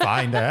anyway?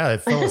 Defined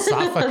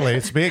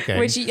philosophically speaking.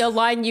 Which a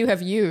line you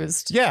have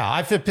used. Yeah.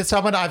 I've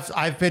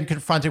been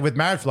confronted with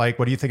marriage. Like,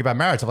 what do you think about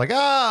marriage? I'm like,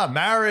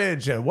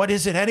 marriage. What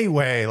is it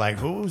anyway? Like,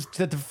 who's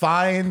to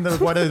define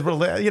what is,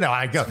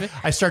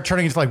 I start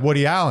turning into like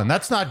Woody Allen.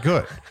 That's not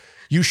good.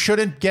 You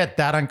shouldn't get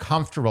that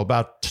uncomfortable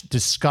about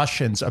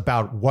discussions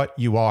about what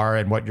you are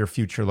and what your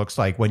future looks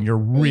like when you're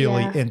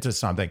really into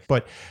something.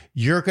 But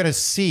you're going to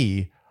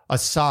see a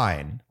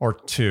sign or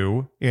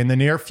two in the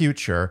near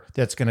future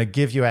that's going to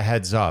give you a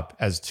heads up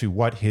as to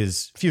what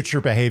his future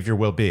behavior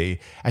will be.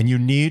 And you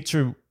need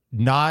to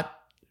not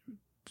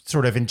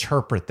sort of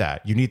interpret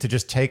that. You need to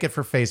just take it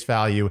for face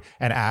value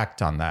and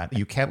act on that.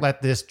 You can't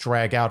let this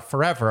drag out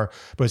forever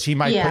because he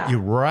might put you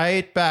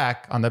right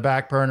back on the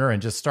back burner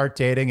and just start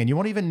dating and you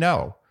won't even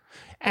know.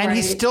 And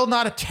he's still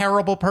not a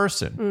terrible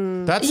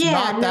person. That's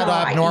not that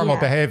abnormal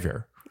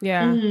behavior.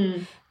 Yeah.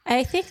 Mm-hmm.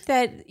 I think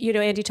that,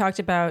 Andy talked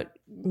about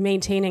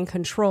maintaining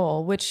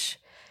control, which,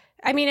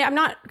 I mean, I'm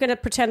not going to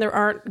pretend there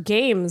aren't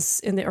games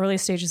in the early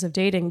stages of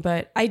dating,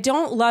 but I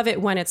don't love it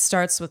when it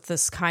starts with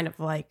this kind of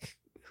like,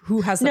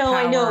 who has the power?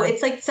 I know.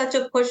 It's like such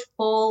a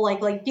push-pull,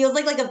 like feels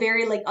like a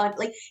very like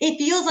it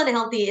feels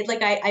unhealthy. It's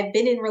like I've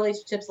been in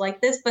relationships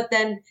like this, but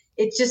then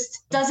it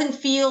just doesn't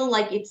feel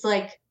like it's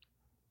like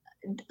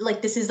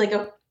this is like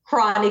a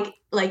chronic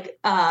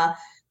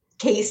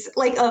case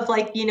like of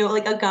like,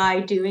 like a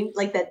guy doing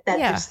like that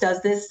just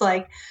does this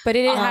like. But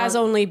it has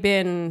only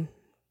been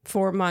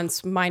 4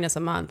 months minus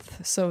a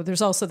month. So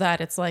there's also that.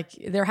 It's like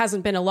there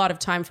hasn't been a lot of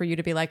time for you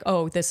to be like,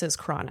 oh, this is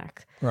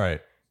chronic. Right.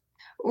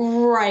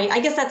 Right. I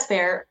guess that's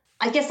fair.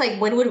 I guess like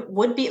when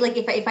would be like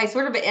if I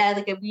sort of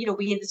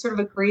we had sort of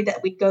agreed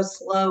that we'd go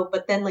slow,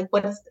 but then like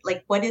what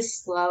is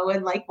slow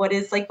and like what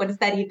is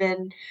that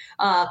even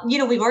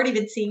we've already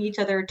been seeing each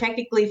other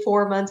technically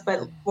 4 months,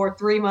 but for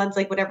 3 months,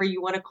 like whatever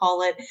you want to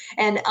call it.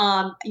 And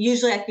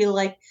usually I feel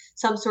like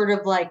some sort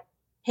of like,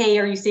 hey,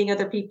 are you seeing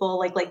other people?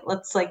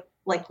 Let's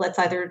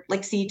either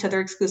like see each other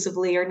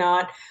exclusively or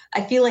not.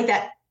 I feel like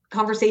that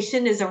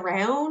conversation is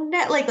around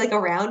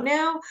around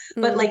now,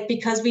 but like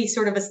because we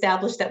sort of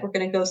established that we're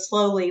going to go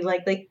slowly,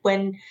 like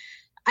when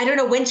I don't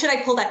know, when should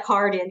I pull that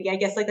card, Andy? I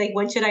guess like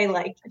when should I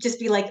like just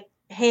be like,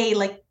 hey,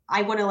 like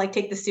I want to like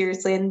take this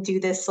seriously and do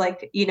this,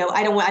 like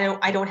I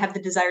don't have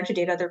the desire to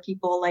date other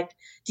people. Like,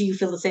 do you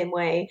feel the same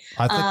way?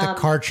 I think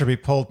the card should be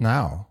pulled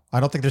now. I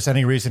don't think there's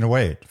any reason to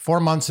wait. 4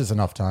 months is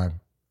enough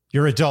time.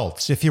 You're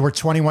adults. If you were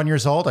 21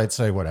 years old, I'd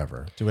say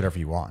whatever. Do whatever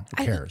you want.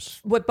 Who cares?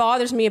 What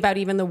bothers me about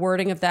even the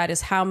wording of that is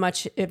how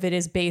much of it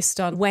is based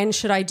on when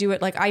should I do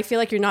it? Like, I feel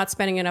like you're not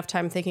spending enough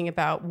time thinking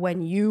about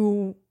when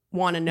you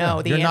want to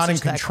know the answer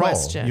to that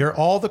question. You're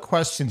all the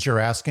questions you're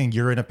asking,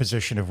 you're in a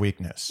position of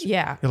weakness.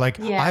 Yeah. You're like,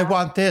 I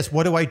want this.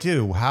 What do I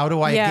do? How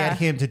do I get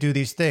him to do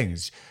these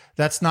things?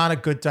 That's not a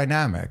good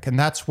dynamic. And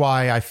that's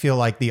why I feel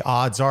like the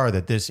odds are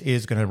that this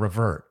is going to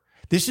revert.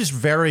 This is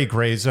very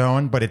gray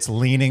zone, but it's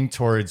leaning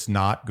towards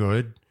not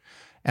good.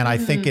 And I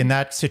think in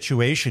that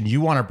situation,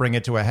 you want to bring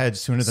it to a head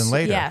sooner than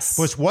later. Yes.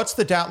 Because what's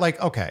the doubt? Like,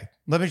 okay,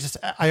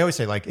 I always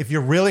say, like, if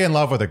you're really in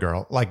love with a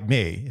girl, like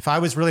me, if I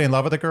was really in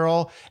love with a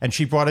girl and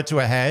she brought it to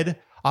a head,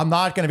 I'm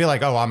not going to be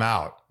like, oh, I'm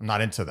out. I'm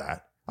not into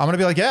that. I'm going to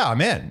be like, yeah, I'm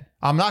in.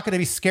 I'm not going to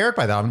be scared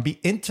by that. I'm going to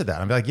be into that.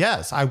 I'm going to be like,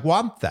 yes, I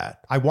want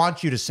that. I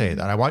want you to say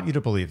that. I want you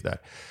to believe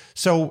that.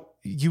 So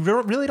you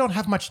really don't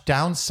have much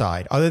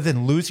downside other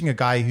than losing a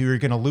guy who you're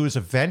going to lose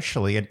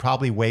eventually and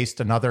probably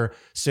waste another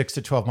 6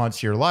 to 12 months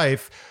of your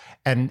life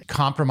and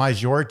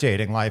compromise your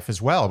dating life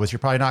as well, because you're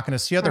probably not going to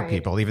see other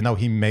people, even though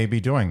he may be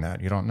doing that.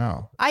 You don't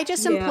know. I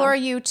just implore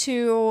you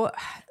to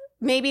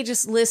maybe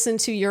just listen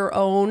to your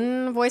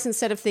own voice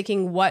instead of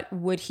thinking, what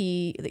would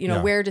he,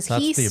 where does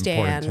he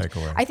stand?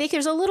 I think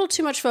there's a little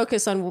too much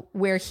focus on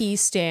where he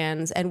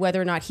stands and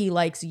whether or not he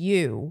likes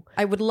you.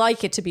 I would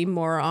like it to be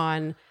more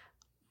on,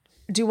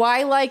 do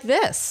I like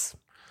this?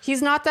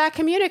 He's not that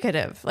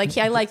communicative. Like,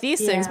 I like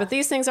these things, but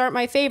these things aren't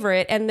my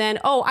favorite. And then,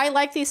 I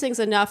like these things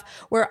enough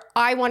where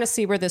I want to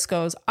see where this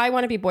goes. I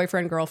want to be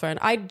boyfriend, girlfriend.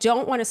 I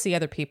don't want to see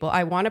other people.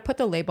 I want to put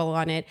the label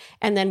on it.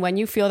 And then when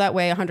you feel that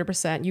way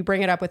 100%, you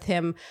bring it up with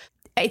him.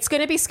 It's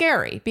going to be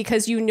scary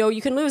because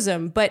you can lose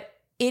him, but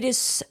it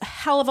is a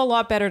hell of a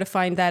lot better to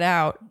find that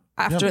out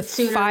after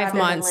 5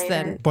 months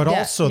than. But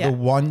also the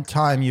one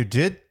time you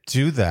did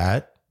do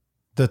that,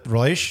 the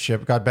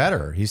relationship got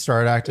better. He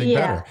started acting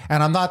better.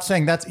 And I'm not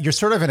saying you're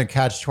sort of in a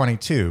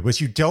catch-22, but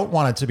you don't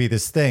want it to be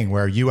this thing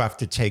where you have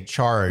to take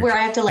charge where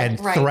I have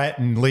to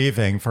threaten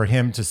leaving for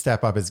him to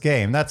step up his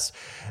game. That's,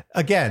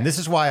 again, this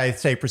is why I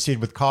say proceed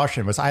with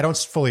caution, because I don't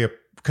fully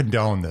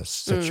condone this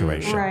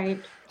situation. Right.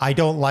 I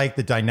don't like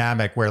the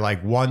dynamic where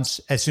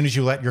as soon as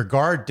you let your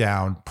guard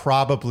down,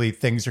 probably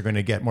things are going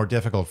to get more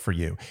difficult for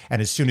you.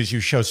 And as soon as you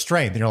show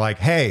strength and you're like,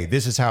 hey,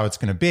 this is how it's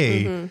going to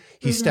be,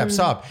 he steps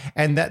up.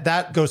 And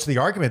that goes to the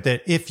argument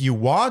that if you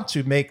want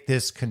to make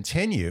this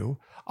continue,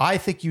 I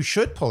think you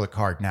should pull a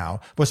card now,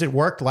 because it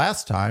worked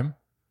last time.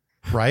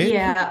 Right?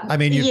 Yeah. I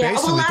mean, you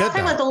basically did that. Last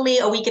time was only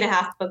a week and a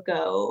half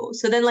ago.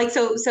 So then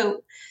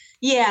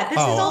yeah, this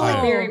is only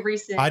very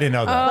recent. I didn't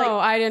know that.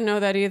 I didn't know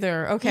that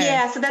either. Okay.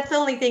 Yeah, so that's the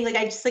only thing. Like,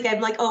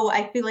 I'm like,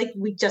 I feel like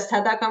we just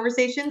had that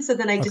conversation. So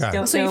then I just don't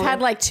know. So you've had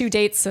like 2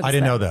 dates since I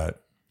didn't know that.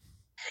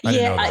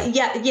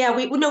 Yeah.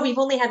 We've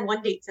only had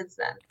 1 date since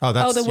then. Oh,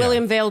 that's the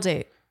William Vale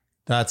date.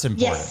 That's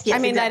important. Yes, I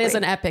mean, that is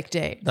exactly. an epic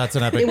date. That's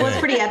an epic It was date.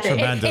 pretty epic.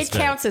 Tremendous It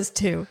counts as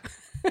 2.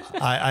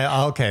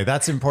 Okay,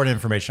 that's important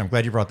information. I'm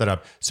glad you brought that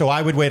up. So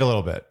I would wait a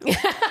little bit. Yeah.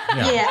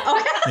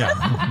 Okay.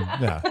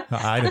 Yeah.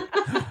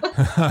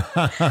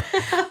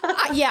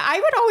 Yeah, I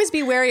would always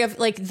be wary of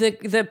like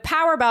the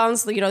power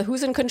balance,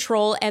 who's in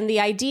control, and the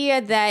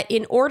idea that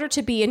in order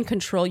to be in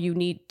control, you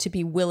need to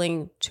be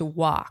willing to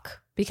walk.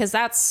 Because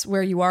that's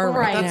where you are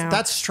right now.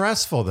 That's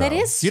stressful, though. That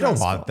is You don't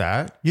stressful. want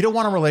that. You don't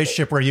want a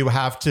relationship where you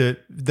have to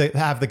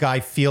have the guy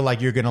feel like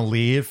you're going to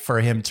leave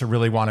for him to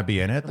really want to be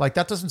in it. Like,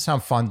 that doesn't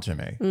sound fun to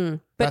me.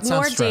 But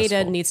more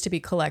data needs to be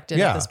collected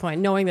at this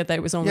point, knowing that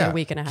it was only a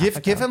week and a half ago.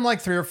 Give him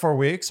like 3 or 4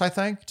 weeks, I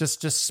think.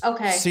 Just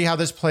Okay. see how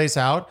this plays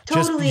out.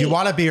 Totally. You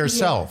want to be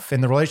yourself in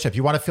the relationship.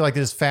 You want to feel like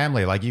this is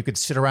family. Like you could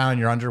sit around in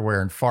your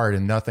underwear and fart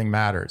and nothing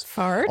matters.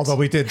 Fart? Although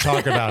we did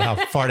talk about how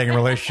farting in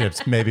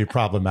relationships may be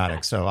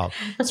problematic. So I'll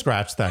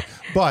scratch that.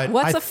 But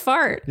What's a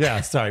fart?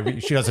 Yeah, sorry.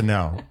 She doesn't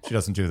know. She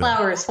doesn't do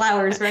that.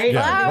 Flowers, right?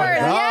 Yeah. Flowers,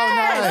 Oh,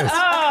 yes! nice.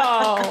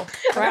 Oh,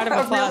 round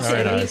of applause.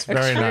 Very nice.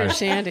 Very True nice.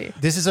 Shandy.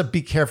 This is a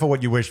be careful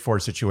what you wish for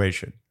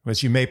situation.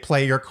 Because you may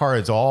play your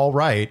cards all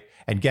right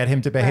and get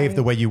him to behave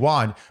the way you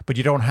want, but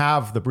you don't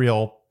have the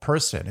real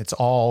person. It's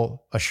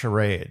all a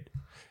charade.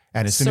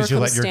 And as soon as you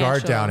let your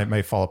guard down, it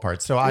may fall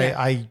apart. So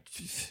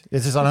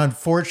this is an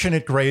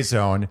unfortunate gray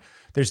zone.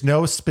 There's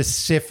no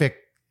specific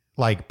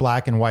like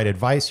black and white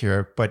advice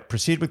here, but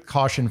proceed with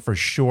caution for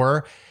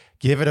sure.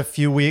 Give it a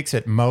few weeks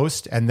at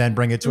most, and then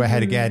bring it to a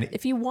head again.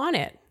 If you want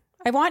it.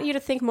 I want you to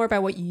think more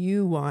about what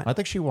you want. I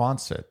think she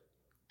wants it.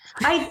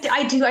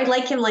 I do. I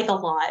like him like a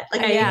lot.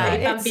 Like,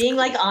 if I'm being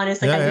like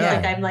honest, like I feel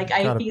like I'm like,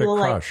 I feel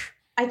like,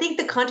 I think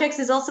the context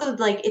is also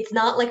like, it's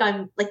not like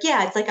I'm like,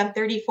 it's like I'm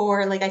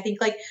 34. Like, I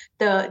think like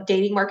the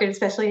dating market,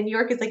 especially in New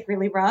York, is like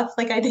really rough.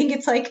 Like, I think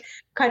it's like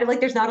kind of like,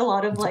 there's not a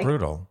lot of It's like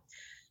brutal.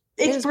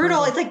 It's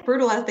brutal. It's like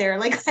brutal out there.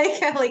 Like, I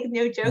have like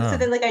no jokes. Yeah.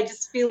 And then like, I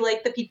just feel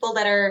like the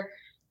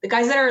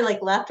guys that are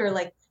like left are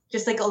like,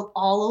 just like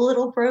all a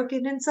little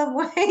broken in some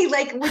way,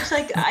 like, which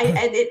like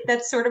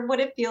that's sort of what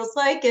it feels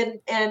like. And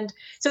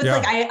so it's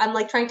like, I'm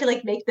like trying to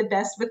like make the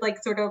best with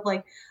like, sort of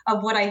like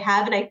of what I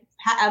have. And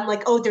I'm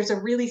like, oh, there's a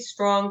really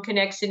strong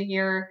connection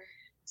here.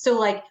 So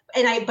like,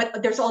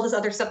 but there's all this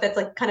other stuff that's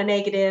like kind of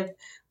negative,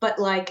 but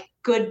like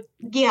good.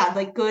 Yeah.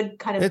 Like good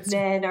kind of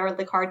men are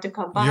like hard to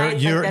come by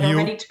that are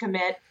ready to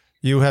commit.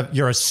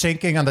 You're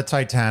sinking on the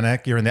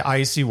Titanic. You're in the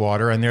icy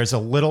water and there's a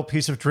little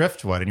piece of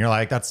driftwood and you're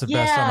like, that's the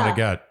best I'm going to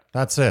get.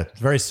 That's it. It's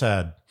very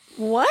sad.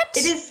 What?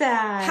 It is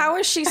sad. How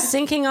is she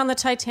sinking on the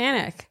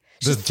Titanic?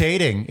 The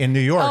dating in New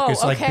York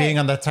is like being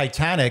on the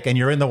Titanic and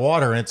you're in the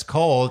water and it's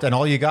cold and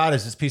all you got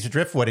is this piece of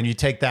driftwood and you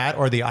take that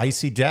or the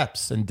icy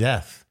depths and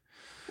death.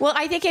 Well,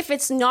 I think if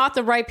it's not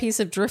the right piece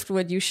of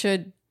driftwood, you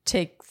should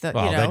take the,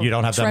 then you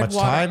don't have that much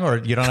time or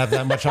you don't have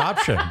that much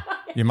option.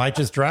 You might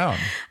just drown.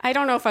 I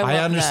don't know if I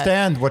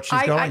understand what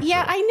she's going through.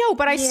 Yeah, I know,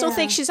 but I still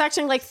think she's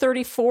acting like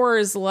 34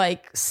 is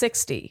like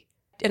 60.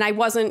 And I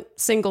wasn't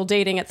single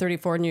dating at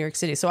 34 in New York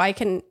City. So I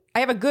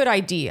have a good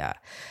idea.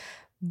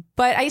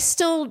 But I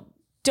still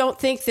don't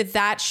think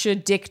that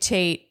should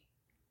dictate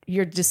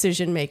your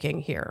decision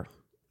making here.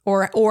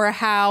 Or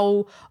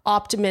how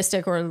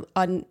optimistic or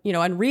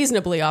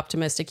unreasonably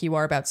optimistic you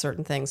are about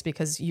certain things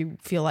because you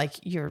feel like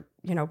you're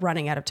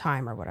running out of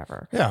time or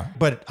whatever. Yeah,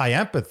 but I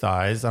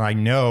empathize and I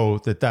know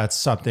that that's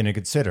something to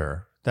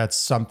consider. That's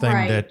something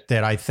that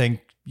I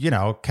think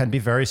can be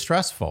very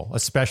stressful,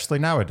 especially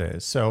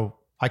nowadays. So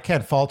I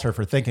can't fault her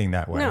for thinking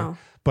that way. No.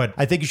 But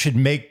I think you should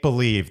make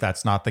believe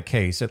that's not the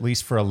case, at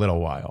least for a little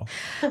while.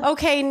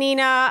 Okay,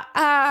 Nina.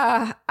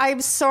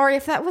 I'm sorry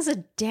if that was a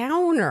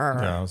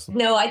downer.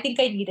 No, I think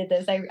I needed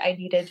this. I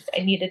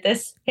needed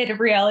this hit of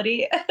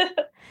reality.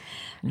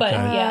 But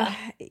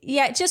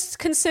yeah, just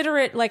consider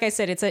it. Like I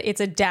said,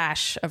 it's a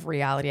dash of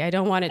reality. I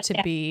don't want it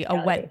to be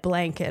a wet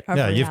blanket. Of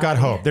reality. You've got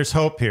hope. There's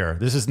hope here.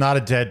 This is not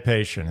a dead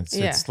patient.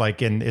 It's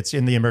like it's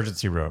in the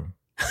emergency room,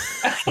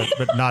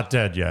 but not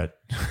dead yet.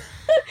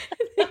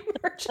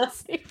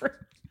 Emergency room.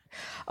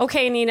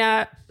 Okay,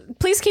 Nina,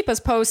 please keep us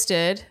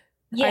posted.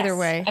 Yes, either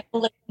way. I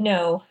will let you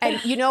know.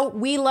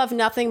 And we love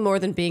nothing more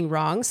than being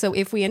wrong. So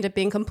if we end up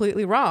being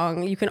completely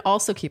wrong, you can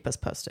also keep us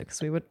posted because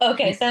we would.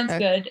 Okay, sounds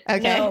good.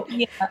 Okay. No,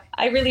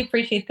 I really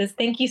appreciate this.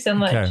 Thank you so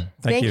much. Okay,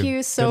 thank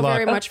you so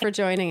very much for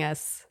joining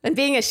us and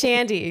being a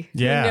Shandy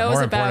who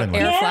knows about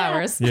air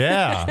flowers.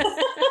 Yeah.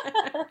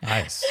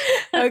 Nice.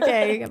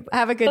 Okay.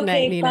 Have a good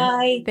night, Nina.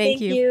 Bye.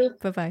 Thank you.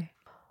 Bye-bye.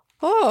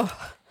 Oh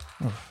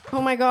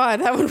my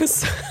God. That one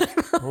was,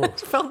 I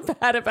felt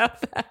bad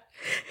about that.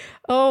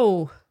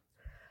 Oh,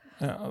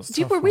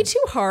 were we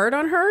too hard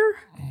on her?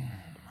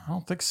 I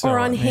don't think so. Or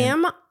on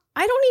him?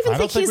 I don't even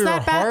think he's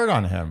that bad. Hard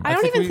on him. I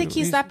don't even think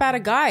he's that bad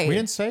a guy. We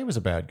didn't say he was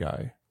a bad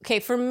guy.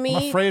 Okay, for me,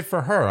 I'm afraid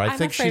for her. I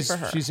think for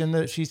her.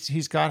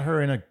 he's got her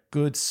in a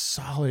good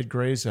solid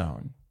gray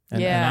zone.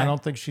 And I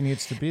don't think she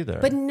needs to be there.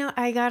 But no,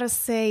 I gotta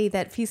say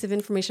that piece of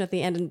information at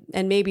the end,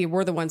 and maybe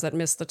we're the ones that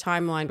missed the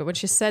timeline, but when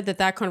she said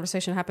that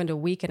conversation happened a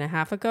week and a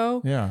half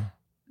ago,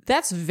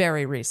 That's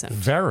very recent.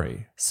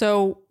 Very.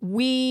 So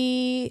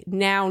we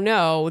now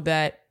know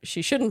that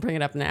she shouldn't bring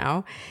it up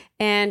now.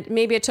 And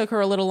maybe it took her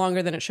a little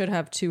longer than it should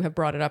have to have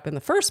brought it up in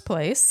the first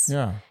place.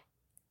 Yeah.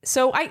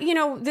 So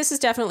this is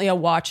definitely a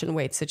watch and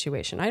wait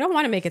situation. I don't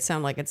want to make it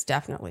sound like it's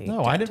definitely.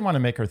 No, I didn't want to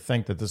make her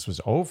think that this was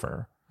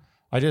over.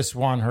 I just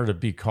want her to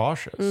be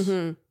cautious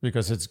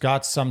because it's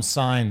got some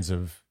signs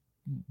of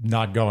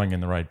not going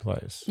in the right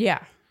place. Yeah.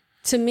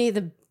 To me,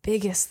 the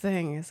biggest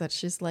thing is that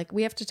she's like,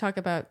 we have to talk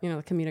about,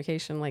 the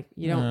communication. Like,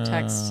 you don't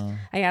text.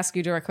 I ask you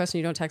a direct question,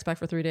 you don't text back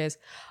for 3 days.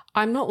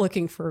 I'm not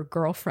looking for a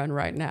girlfriend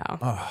right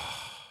now.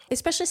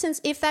 Especially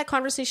since if that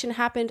conversation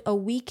happened a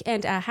week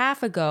and a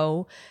half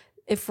ago,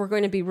 if we're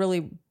going to be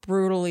really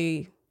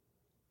brutally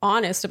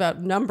honest about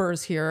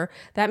numbers here,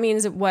 that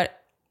means that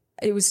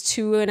it was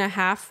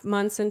 2.5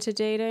 months into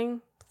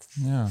dating.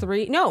 Yeah.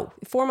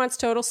 4 months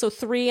total. So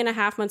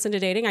 3.5 months into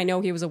dating. I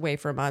know he was away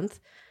for a month.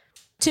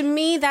 To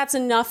me, that's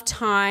enough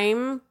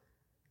time,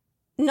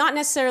 not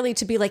necessarily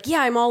to be like,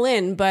 yeah, I'm all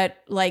in, but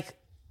like,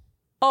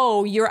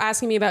 oh, you're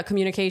asking me about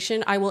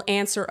communication. I will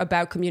answer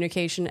about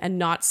communication and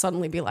not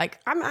suddenly be like,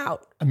 I'm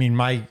out. I mean,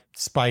 my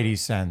spidey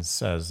sense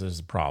says there's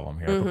a problem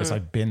here because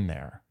I've been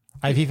there.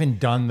 I've even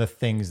done the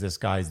things this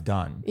guy's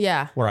done.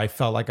 Yeah. Where I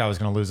felt like I was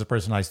going to lose a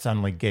person. I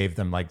suddenly gave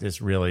them like this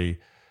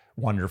really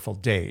wonderful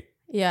date.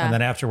 Yeah. And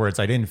then afterwards,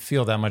 I didn't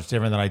feel that much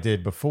different than I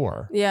did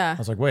before. Yeah. I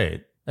was like,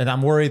 wait. And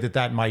I'm worried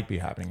that might be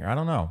happening here. I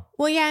don't know.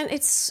 Well, yeah, and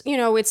it's,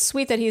 it's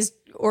sweet that he's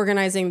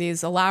organizing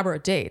these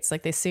elaborate dates.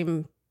 Like they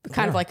seem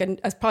kind of like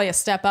probably a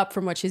step up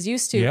from what she's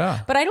used to.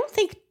 Yeah. But I don't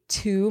think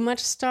too much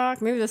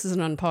stock. Maybe this is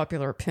an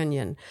unpopular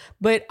opinion,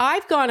 but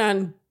I've gone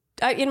on,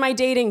 in my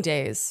dating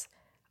days,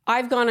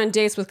 I've gone on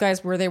dates with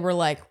guys where they were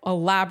like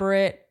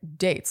elaborate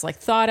dates, like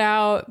thought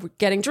out,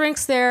 getting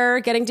drinks there,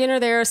 getting dinner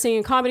there,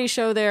 seeing a comedy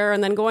show there,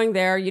 and then going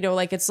there,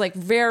 like it's like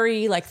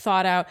very like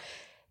thought out.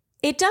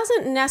 It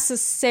doesn't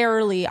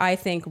necessarily, I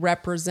think,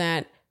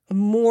 represent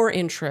more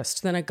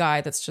interest than a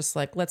guy that's just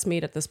like, let's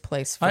meet at this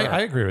place for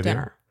I agree with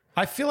dinner.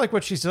 you. I feel like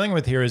what she's dealing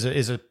with here is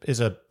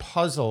a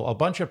puzzle, a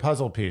bunch of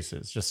puzzle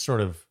pieces just sort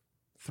of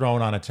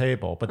thrown on a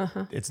table, but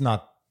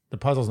the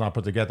puzzle's not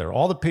put together.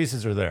 All the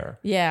pieces are there.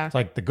 Yeah. It's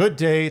like the good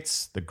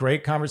dates, the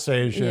great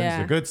conversations,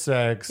 the good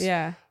sex.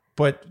 Yeah.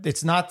 But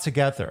it's not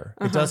together.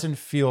 It doesn't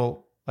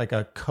feel like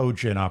a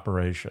cogent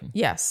operation.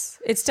 Yes.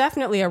 It's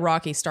definitely a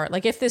rocky start.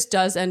 Like if this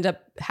does end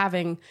up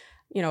having,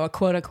 a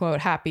quote unquote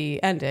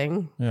happy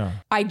ending,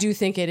 I do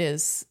think it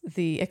is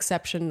the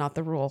exception, not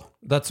the rule.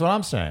 That's what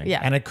I'm saying.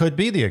 Yeah. And it could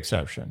be the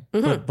exception,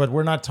 but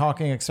we're not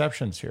talking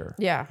exceptions here.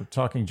 Yeah. We're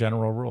talking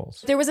general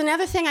rules. There was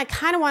another thing I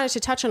kind of wanted to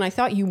touch on. I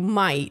thought you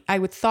might. I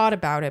would thought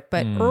about it,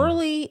 but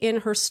early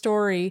in her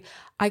story,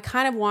 I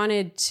kind of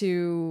wanted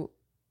to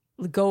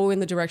go in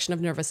the direction of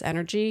nervous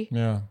energy.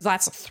 Yeah.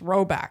 That's a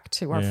throwback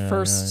to our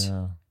first,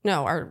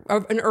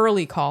 an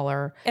early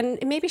caller. And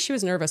maybe she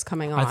was nervous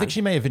coming on. I think she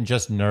may have been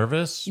just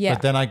nervous,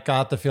 but then I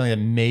got the feeling that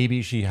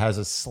maybe she has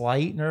a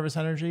slight nervous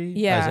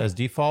energy as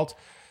default,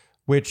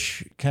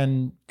 which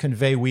can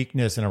convey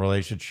weakness in a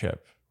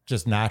relationship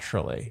just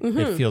naturally.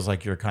 It feels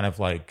like you're kind of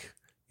like,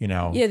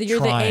 you're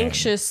the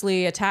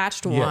anxiously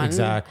attached one. Yeah,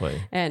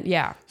 exactly. And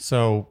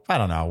So I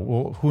don't know.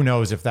 Well, who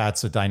knows if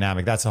that's a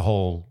dynamic? That's a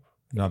whole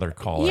another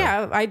caller.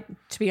 Yeah,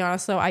 to be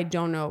honest though, I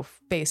don't know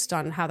based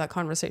on how that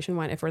conversation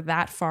went if we're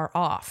that far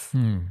off.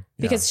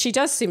 Because she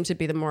does seem to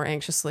be the more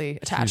anxiously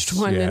attached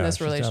one in this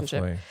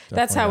relationship. Definitely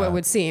that's how it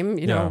would seem,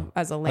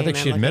 as a layman. I think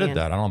she admitted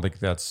that. I don't think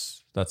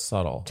that's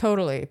subtle.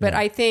 Totally. But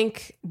I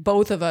think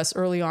both of us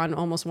early on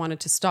almost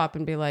wanted to stop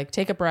and be like,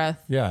 take a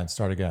breath. Yeah, and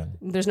start again.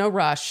 There's no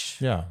rush.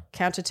 Yeah.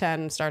 Count to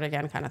 10, start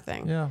again kind of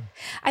thing. Yeah.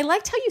 I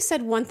liked how you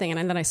said one thing,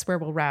 and then I swear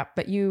we'll wrap,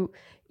 but you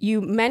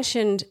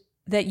mentioned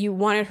that you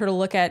wanted her to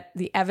look at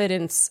the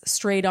evidence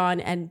straight on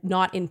and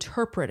not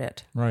interpret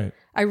it. Right.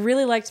 I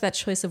really liked that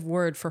choice of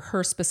word for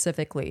her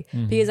specifically,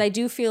 because I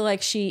do feel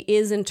like she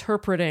is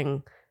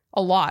interpreting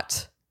a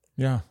lot.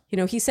 Yeah.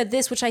 He said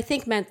this, which I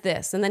think meant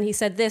this. And then he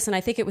said this, and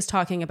I think it was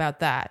talking about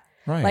that.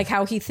 Right. Like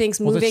how he thinks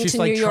moving to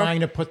New York. She's trying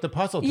to put the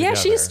puzzle together. Yeah,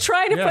 she's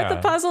trying to put the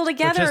puzzle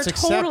together.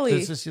 Totally.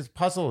 This is just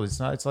puzzle. It's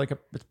not. It's like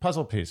it's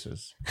puzzle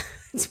pieces.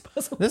 It's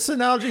puzzle. This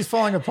analogy is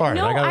falling apart.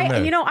 No, I gotta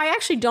admit. I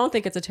actually don't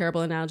think it's a terrible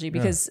analogy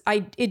because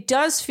it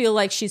does feel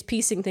like she's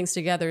piecing things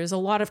together. There's a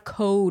lot of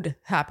code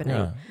happening.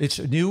 Yeah. It's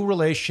new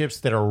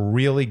relationships that are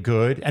really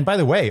good. And by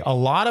the way, a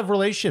lot of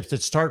relationships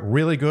that start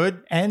really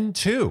good end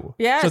too.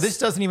 Yes. So this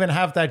doesn't even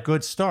have that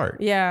good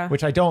start. Yeah.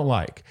 Which I don't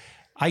like.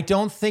 I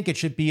don't think it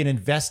should be an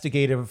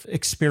investigative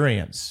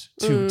experience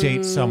to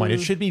date someone.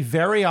 It should be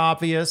very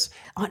obvious.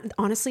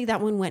 Honestly,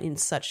 that one went in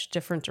such a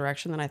different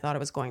direction than I thought it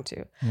was going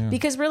to. Yeah.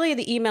 Because really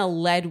the email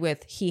led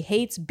with, he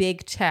hates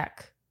big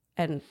tech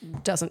and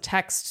doesn't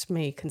text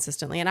me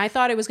consistently. And I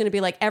thought it was going to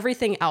be like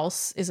everything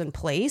else is in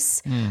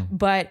place,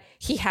 but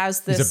he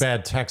has this... He's a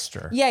bad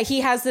texter. Yeah, he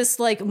has this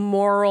like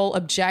moral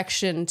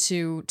objection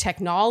to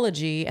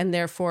technology and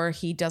therefore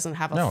he doesn't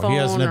have a phone. No, he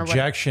has an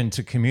objection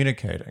to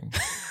communicating.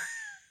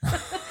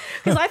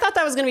 Because I thought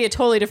that was going to be a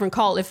totally different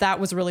call if that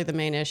was really the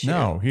main issue.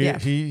 No,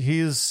 he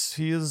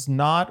is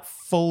not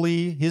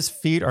fully, his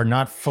feet are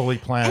not fully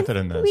planted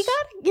in this. We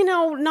got,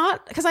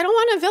 not, because I don't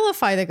want to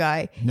vilify the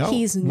guy. No,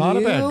 he's not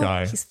new, a bad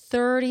guy. He's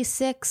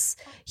 36.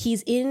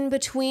 He's in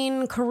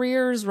between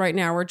careers right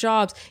now or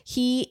jobs.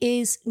 He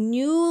is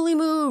newly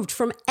moved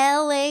from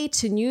LA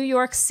to New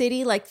York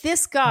City. Like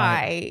this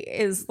guy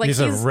is like, he's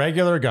a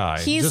regular guy.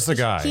 He's just a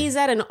guy. He's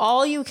at an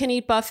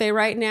all-you-can-eat buffet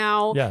right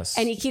now. Yes.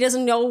 And he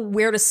doesn't know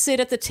where to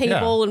sit at the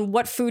table and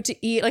what food to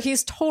eat. Like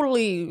he's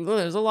totally,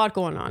 there's a lot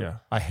going on. Yeah.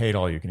 I hate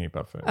all you can eat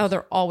buffets. Oh,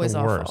 they're always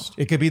awful. Worst.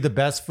 It could be the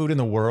best food in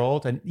the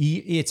world, and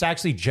it's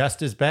actually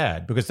just as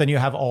bad because then you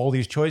have all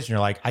these choices and you're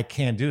like, I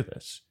can't do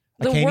this.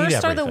 The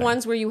worst are the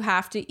ones where you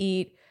have to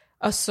eat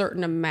a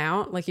certain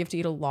amount, like you have to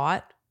eat a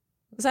lot.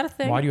 Is that a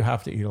thing? Why do you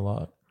have to eat a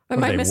lot? Are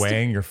they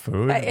weighing your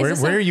food?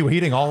 Where are you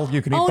eating all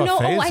you can eat buffets? Oh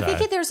no! I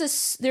think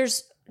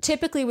there's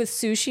typically with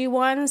sushi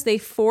ones, they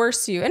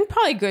force you, and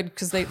probably good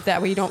because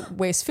that way you don't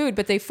waste food,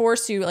 but they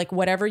force you like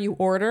whatever you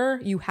order,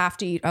 you have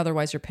to eat,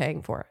 otherwise you're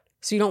paying for it,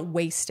 so you don't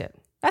waste it.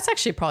 That's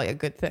actually probably a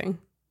good thing.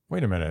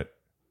 Wait a minute.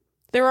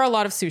 There are a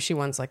lot of sushi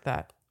ones like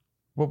that.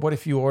 Well, what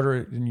if you order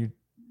it and you?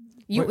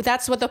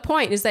 That's what the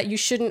point is, that you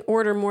shouldn't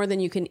order more than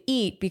you can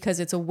eat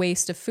because it's a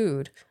waste of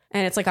food.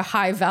 And it's like a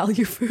high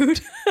value food.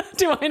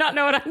 Do I not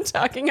know what I'm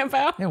talking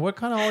about? Yeah, what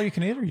kind of all you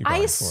can eat are you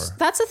going for?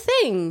 That's a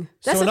thing.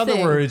 So in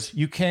other words,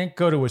 you can't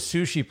go to a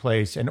sushi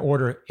place and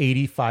order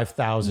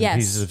 85,000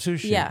 pieces of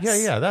sushi.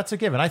 Yes. Yeah, that's a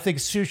given. I think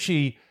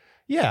sushi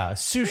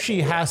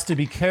has to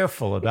be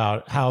careful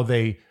about how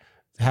they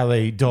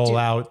dole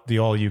out the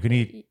all you can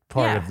eat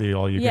part of the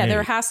all you can eat. Yeah,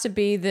 there has to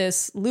be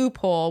this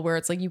loophole where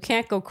it's like you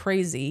can't go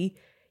crazy.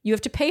 You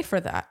have to pay for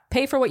that.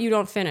 Pay for what you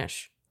don't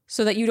finish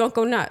so that you don't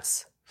go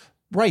nuts.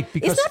 Right,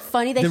 because isn't that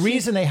funny? The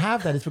reason they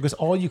have that is because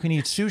all you can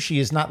eat sushi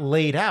is not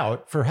laid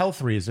out for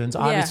health reasons,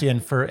 obviously,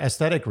 and for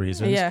aesthetic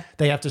reasons. Yeah.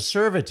 They have to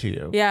serve it to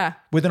you. Yeah.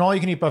 With an all you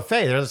can eat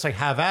buffet, they're just like,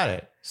 have at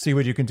it. See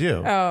what you can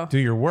do. Oh. Do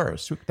your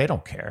worst. They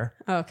don't care.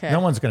 Okay. No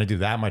one's going to do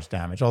that much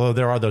damage. Although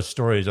there are those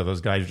stories of those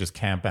guys who just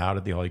camp out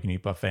at the all you can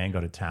eat buffet and go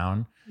to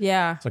town.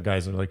 Yeah. So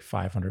guys are like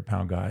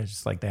 500-pound guys.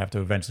 Just like they have to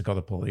eventually call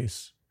the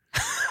police.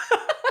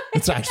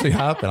 It's actually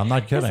happened. I'm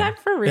not kidding. Is that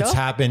for real? It's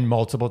happened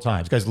multiple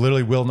times. Guys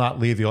literally will not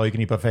leave the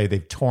all-you-can-eat buffet.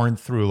 They've torn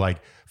through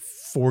like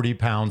 40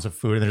 pounds of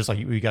food, and they're just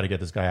like, we got to get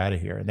this guy out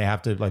of here. And they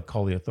have to like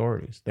call the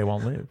authorities. They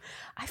won't leave.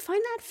 I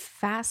find that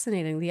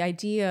fascinating, the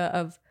idea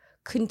of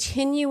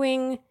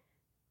continuing.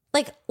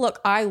 Like, look,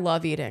 I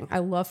love eating. I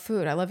love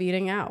food. I love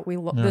eating out.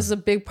 This is a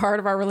big part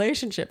of our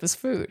relationship is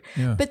food.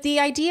 Yeah. But the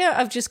idea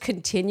of just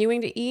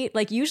continuing to eat,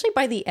 like usually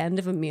by the end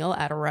of a meal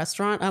at a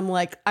restaurant, I'm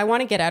like, I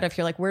want to get out of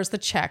here. Like, where's the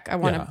check? I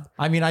want to.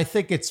 I mean, I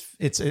think it's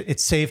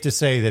safe to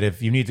say that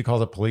if you need to call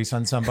the police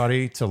on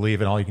somebody to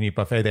leave an all-you-can-eat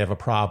buffet, they have a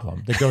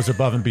problem that goes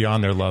above and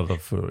beyond their love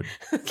of food.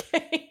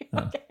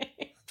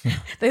 Okay.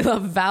 They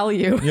love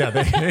value. Yeah.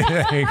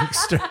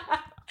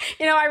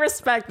 I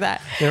respect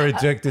that. They're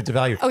addicted to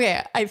value.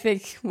 Okay, I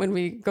think when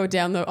we go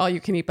down the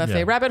all-you-can-eat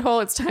buffet rabbit hole,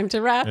 it's time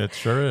to wrap. It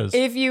sure is.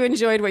 If you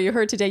enjoyed what you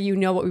heard today, you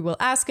know what we will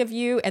ask of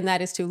you, and that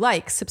is to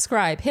like,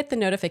 subscribe, hit the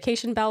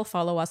notification bell,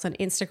 follow us on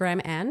Instagram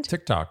and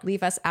TikTok.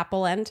 Leave us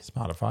Apple and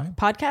Spotify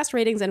podcast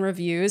ratings and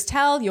reviews.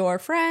 Tell your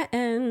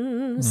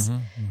friends.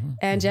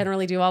 And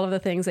generally do all of the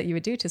things that you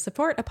would do to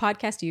support a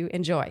podcast you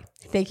enjoy.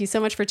 Thank you so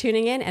much for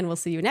tuning in, and we'll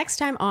see you next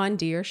time on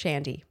Dear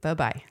Shandy.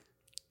 Bye-bye.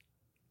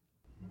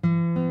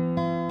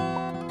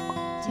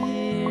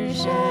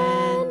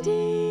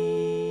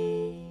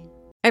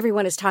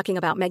 Everyone is talking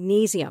about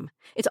magnesium.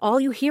 It's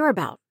all you hear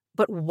about.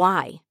 But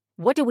why?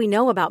 What do we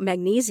know about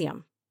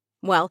magnesium?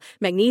 Well,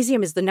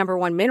 magnesium is the number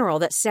one mineral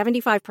that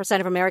 75%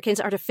 of Americans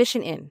are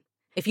deficient in.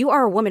 If you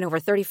are a woman over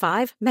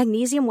 35,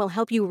 magnesium will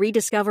help you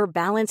rediscover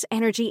balance,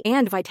 energy,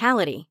 and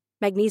vitality.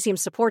 Magnesium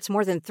supports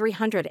more than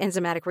 300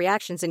 enzymatic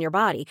reactions in your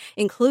body,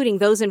 including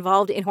those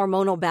involved in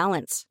hormonal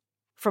balance.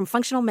 From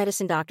functional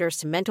medicine doctors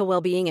to mental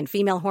well-being and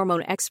female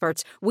hormone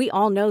experts, we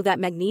all know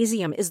that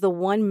magnesium is the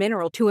one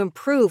mineral to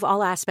improve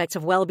all aspects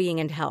of well-being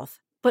and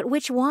health. But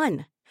which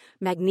one?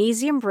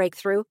 Magnesium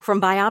Breakthrough from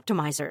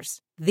Bioptimizers,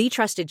 the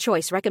trusted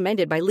choice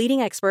recommended by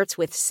leading experts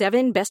with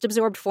 7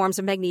 best-absorbed forms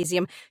of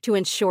magnesium to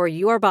ensure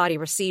your body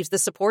receives the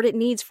support it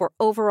needs for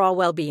overall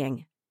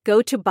well-being.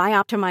 Go to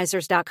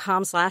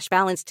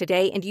bioptimizers.com/balance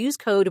today and use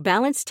code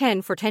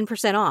BALANCE10 for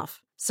 10%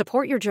 off.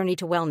 Support your journey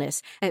to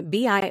wellness at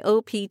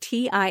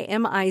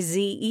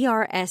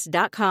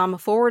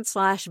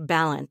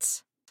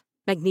bioptimizers.com/balance.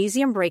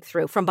 Magnesium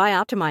Breakthrough from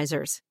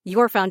Bioptimizers,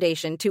 your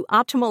foundation to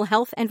optimal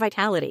health and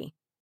vitality.